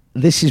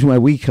this is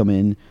where we come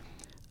in.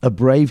 A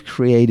brave,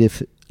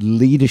 creative,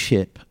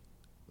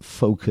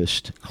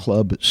 leadership-focused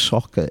club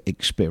soccer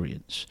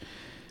experience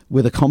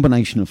with a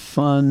combination of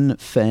fun,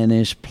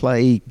 fairness,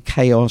 play,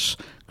 chaos,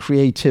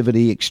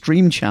 creativity,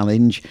 extreme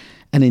challenge,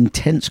 and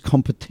intense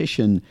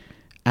competition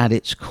at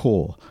its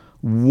core.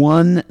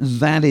 One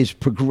that is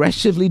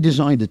progressively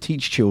designed to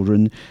teach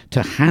children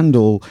to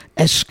handle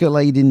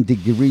escalating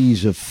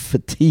degrees of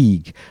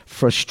fatigue,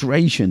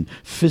 frustration,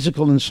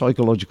 physical and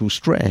psychological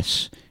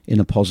stress in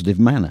a positive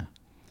manner.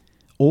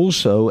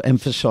 Also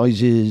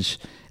emphasizes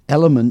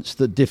elements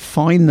that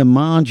define the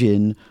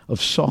margin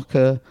of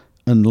soccer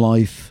and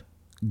life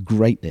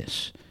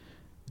greatness.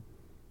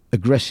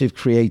 Aggressive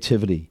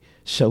creativity,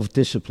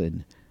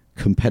 self-discipline,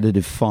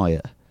 competitive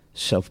fire,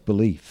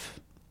 self-belief.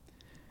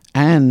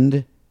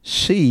 And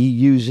C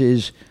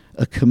uses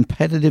a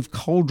competitive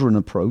cauldron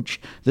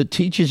approach that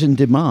teaches and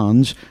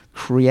demands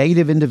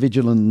creative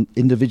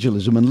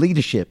individualism and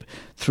leadership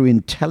through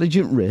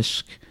intelligent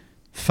risk,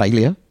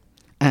 failure,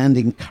 and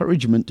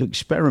encouragement to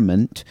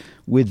experiment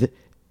with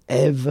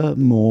ever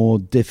more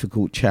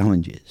difficult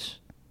challenges.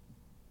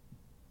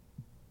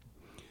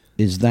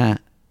 Is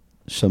that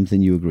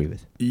something you agree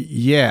with?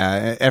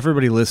 Yeah,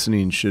 everybody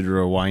listening should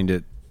rewind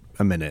it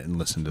a minute and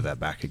listen to that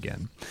back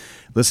again.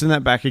 Listen to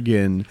that back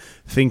again,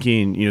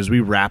 thinking, as we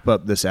wrap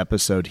up this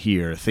episode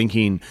here,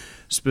 thinking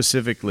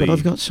specifically. But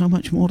I've got so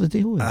much more to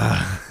deal with.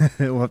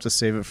 We'll have to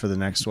save it for the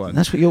next one.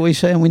 That's what you always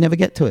say, and we never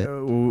get to it.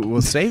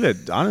 We'll save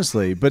it,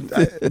 honestly. But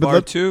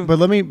Part two. But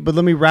let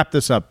me wrap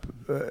this up.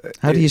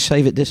 How do you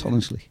save it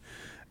dishonestly?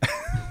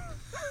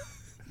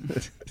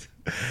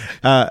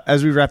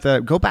 As we wrap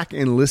that up, go back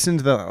and listen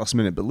to the last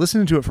minute, but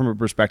listen to it from a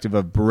perspective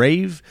of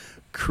brave,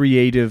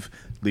 creative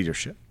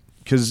leadership.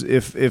 Because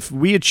if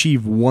we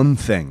achieve one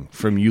thing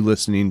from you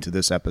listening to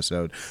this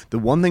episode, the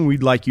one thing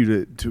we'd like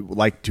you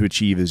to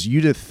achieve is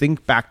you to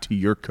think back to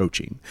your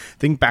coaching,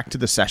 think back to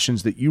the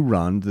sessions that you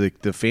run,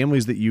 the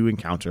families that you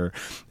encounter,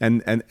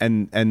 and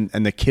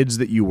the kids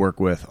that you work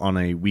with on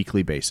a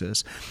weekly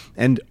basis.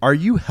 And are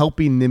you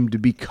helping them to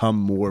become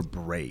more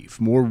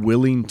brave, more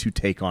willing to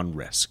take on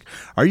risk?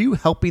 Are you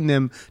helping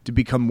them to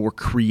become more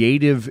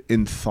creative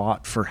in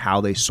thought for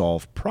how they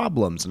solve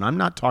problems? And I'm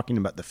not talking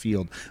about the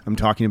field. I'm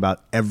talking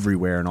about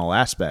everywhere in all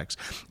aspects.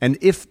 And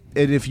if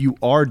you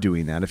are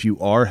doing that, if you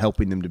are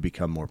helping them to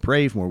become more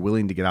brave, more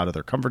willing to get out of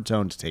their comfort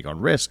zone, to take on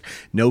risk,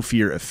 no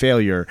fear of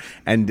failure,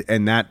 and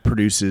that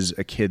produces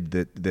a kid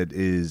that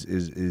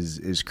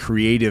is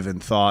creative in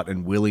thought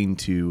and willing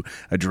to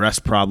address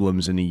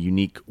problems in a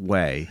unique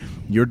way,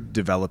 you're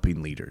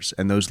developing leaders,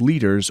 and those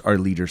leaders are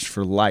leaders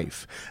for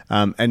life.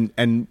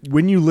 And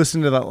when you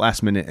listen to that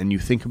last minute and you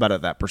think about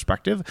it that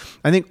perspective,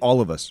 I think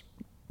all of us,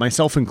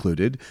 myself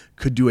included,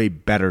 could do a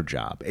better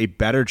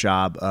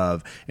job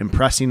of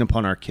impressing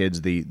upon our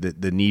kids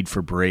the need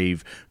for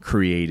brave,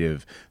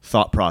 creative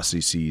thought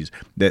processes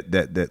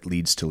that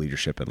leads to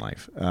leadership in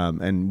life.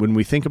 And when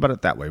we think about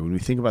it that way, when we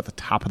think about the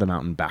top of the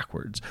mountain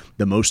backwards,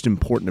 the most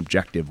important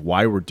objective,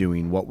 why we're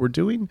doing what we're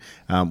doing,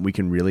 we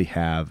can really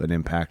have an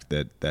impact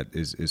that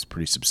is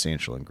pretty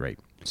substantial and great.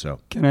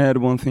 So, can I add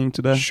one thing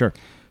to that? Sure.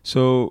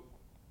 So,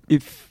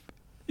 if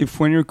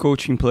when you're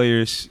coaching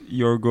players,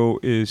 your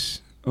goal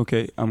is,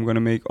 okay, I'm going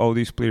to make all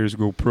these players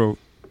go pro,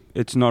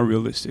 it's not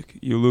realistic.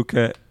 You look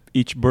at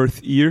each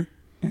birth year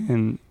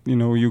and,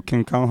 you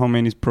can count how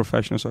many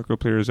professional soccer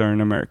players are in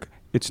America.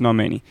 It's not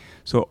many.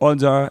 So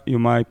odds are you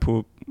might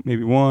put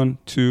maybe 1,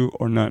 2,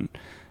 or none.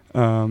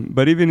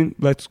 But even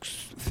let's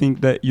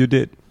think that you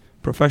did.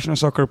 Professional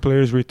soccer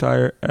players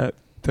retire at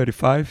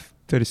 35,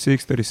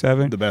 36,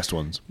 37. The best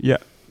ones. Yeah.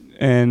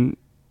 And,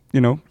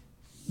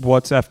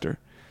 what's after?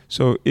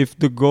 So if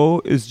the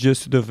goal is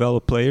just to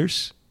develop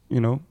players,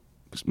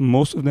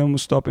 most of them will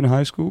stop in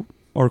high school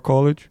or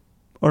college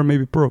or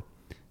maybe pro.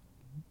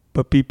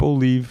 But people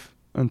leave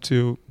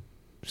until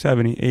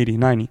 70, 80,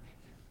 90,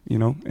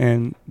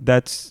 and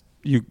that's,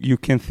 you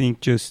can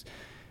think just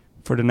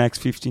for the next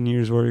 15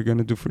 years what you're going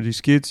to do for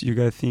these kids. You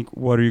got to think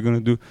what are you going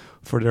to do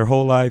for their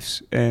whole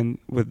lives. And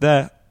with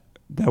that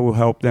will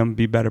help them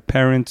be better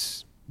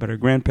parents, better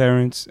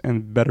grandparents,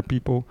 and better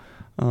people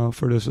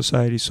for the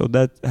society. So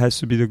that has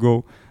to be the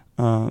goal.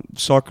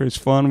 Soccer is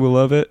fun. We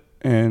love it.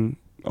 And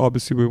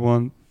obviously, we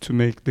want to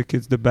make the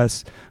kids the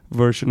best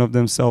version of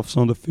themselves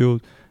on the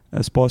field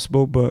as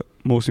possible, but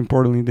most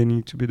importantly, they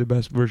need to be the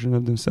best version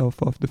of themselves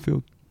off the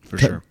field. For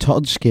sure.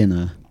 Todd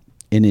Skinner,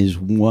 in his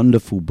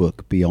wonderful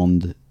book,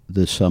 Beyond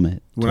the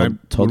Summit,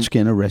 Todd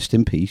Skinner, rest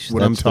in peace.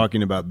 When I'm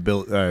talking about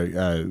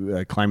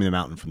climbing the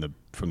mountain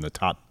from the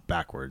top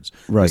backwards,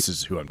 right. This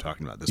is who I'm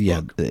talking about, this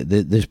book.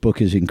 This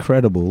book is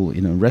incredible.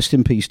 Rest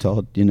in peace,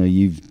 Todd.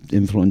 You've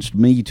influenced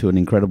me to an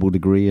incredible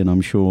degree, and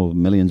I'm sure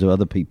millions of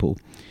other people.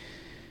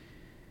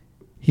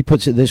 He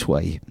puts it this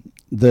way,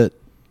 that,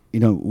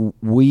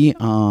 we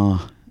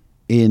are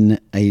in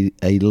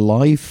a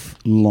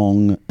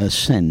lifelong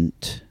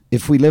ascent,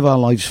 if we live our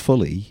lives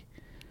fully,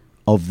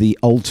 of the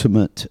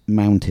ultimate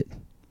mountain.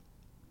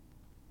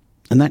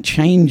 And that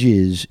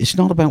changes. It's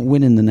not about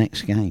winning the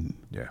next game.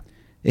 Yeah.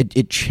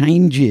 It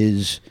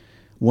changes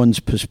one's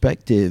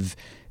perspective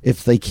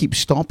if they keep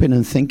stopping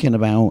and thinking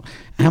about,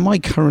 am I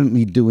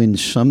currently doing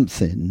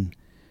something,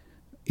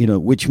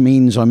 which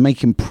means I'm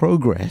making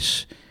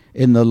progress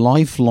in the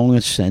lifelong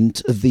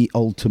ascent of the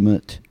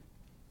ultimate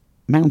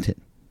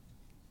mountain.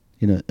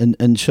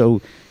 And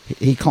so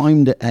he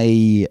climbed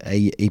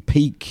a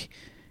peak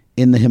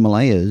in the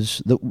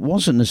Himalayas that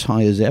wasn't as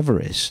high as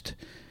Everest,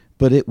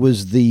 but it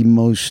was the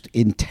most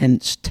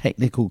intense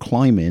technical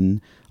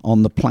climbing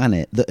on the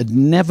planet that had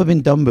never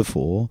been done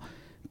before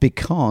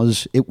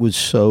because it was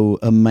so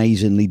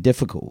amazingly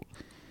difficult.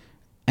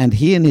 And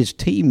he and his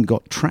team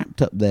got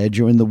trapped up there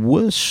during the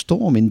worst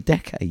storm in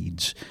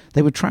decades.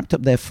 They were trapped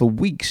up there for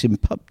weeks in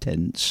pub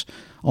tents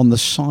on the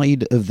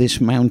side of this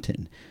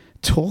mountain.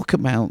 Talk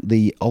about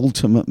the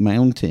ultimate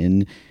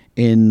mountain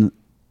in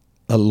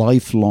a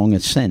lifelong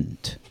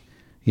ascent.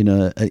 He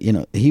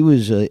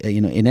was,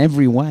 in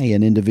every way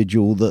an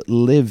individual that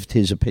lived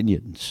his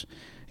opinions,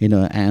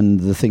 and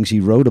the things he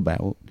wrote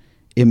about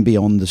in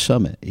Beyond the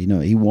Summit.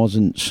 He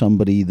wasn't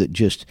somebody that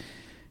just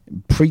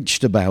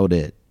preached about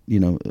it,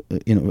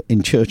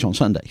 in church on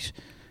Sundays.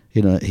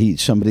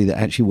 He's somebody that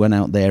actually went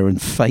out there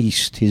and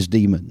faced his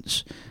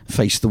demons,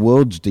 faced the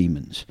world's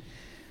demons.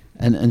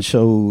 And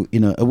so,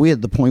 are we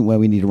at the point where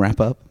we need to wrap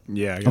up?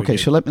 Yeah. Okay,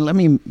 so let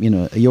me,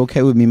 are you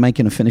okay with me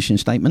making a finishing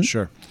statement?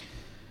 Sure.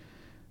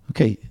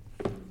 Okay.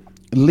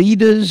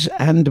 Leaders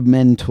and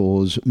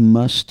mentors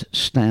must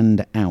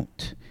stand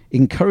out.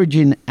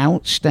 Encouraging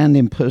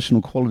outstanding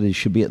personal qualities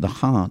should be at the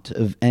heart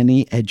of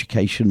any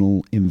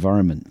educational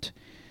environment.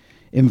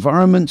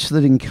 Environments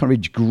that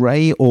encourage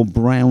grey or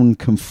brown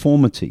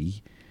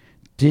conformity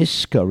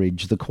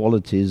discourage the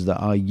qualities that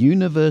are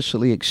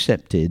universally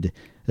accepted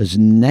as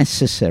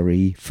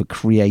necessary for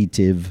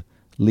creative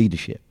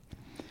leadership.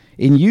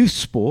 In youth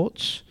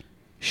sports,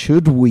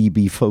 should we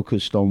be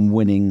focused on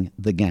winning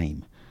the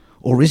game?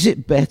 Or is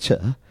it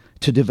better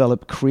to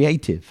develop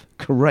creative,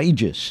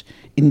 courageous,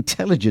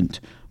 intelligent,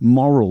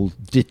 moral,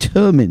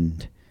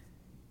 determined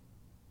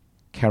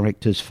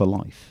characters for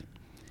life?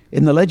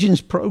 In the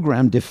Legends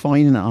program,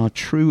 defining our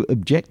true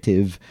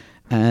objective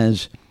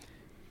as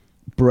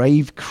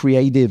brave,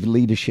 creative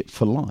leadership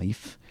for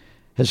life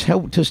has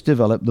helped us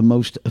develop the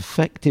most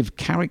effective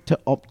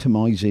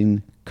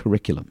character-optimizing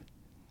curriculum.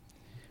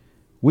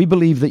 We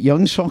believe that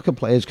young soccer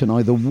players can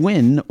either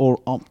win or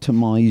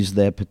optimize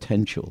their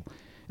potential.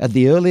 At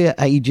the earlier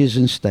ages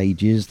and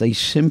stages, they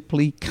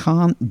simply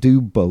can't do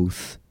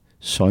both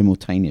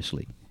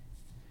simultaneously.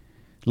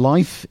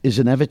 Life is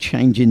an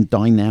ever-changing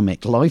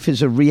dynamic. Life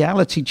is a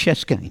reality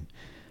chess game.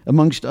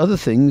 Amongst other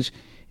things,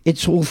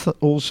 it's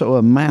also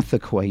a math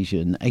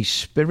equation, a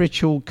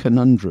spiritual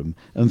conundrum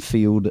and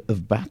field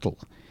of battle.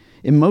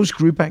 In most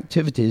group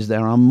activities,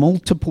 there are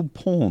multiple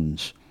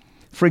pawns.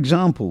 For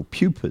example,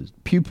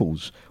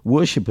 pupils,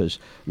 worshippers,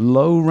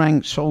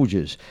 low-ranked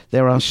soldiers.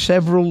 There are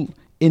several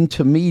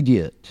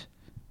intermediate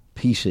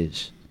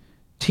pieces,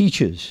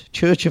 teachers,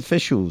 church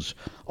officials,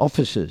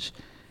 officers.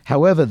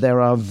 However,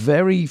 there are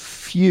very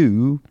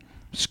few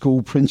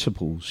school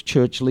principals,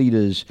 church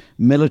leaders,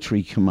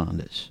 military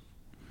commanders.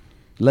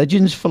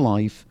 Legends for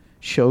Life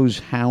shows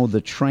how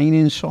the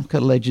Training Soccer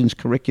Legends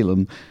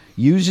curriculum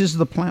uses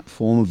the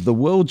platform of the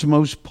world's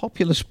most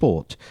popular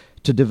sport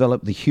to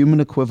develop the human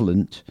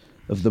equivalent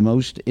of the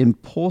most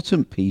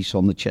important piece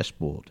on the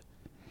chessboard.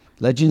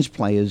 Legends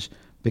players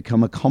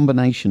become a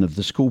combination of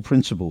the school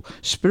principal,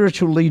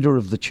 spiritual leader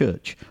of the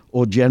church,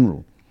 or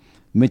general.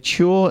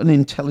 Mature and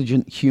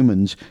intelligent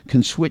humans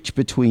can switch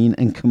between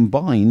and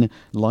combine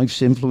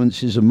life's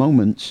influences and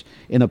moments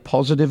in a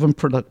positive and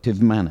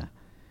productive manner.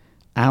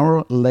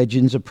 Our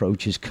Legends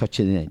approach is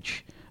cutting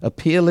edge, a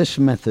peerless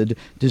method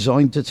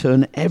designed to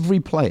turn every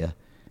player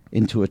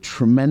into a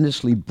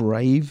tremendously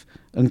brave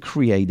and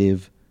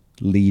creative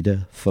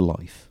leader for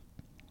life.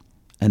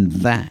 And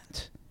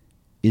that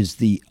is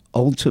the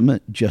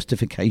ultimate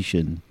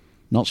justification,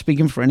 not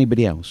speaking for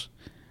anybody else,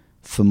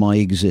 for my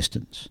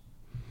existence.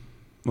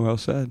 Well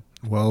said.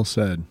 Well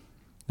said.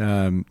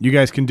 You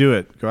guys can do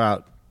it. Go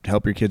out,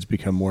 help your kids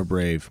become more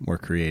brave, more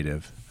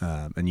creative,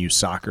 and use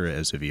soccer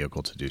as a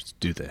vehicle to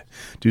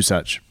do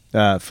such.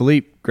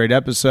 Philippe, great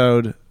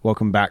episode.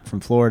 Welcome back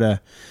from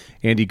Florida.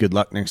 Andy, good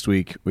luck next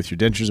week with your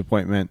dentures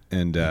appointment,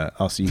 and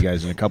I'll see you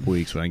guys in a couple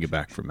weeks when I get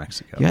back from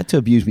Mexico. You had to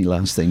abuse me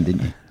last thing,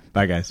 didn't you?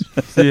 Bye, guys.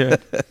 See ya.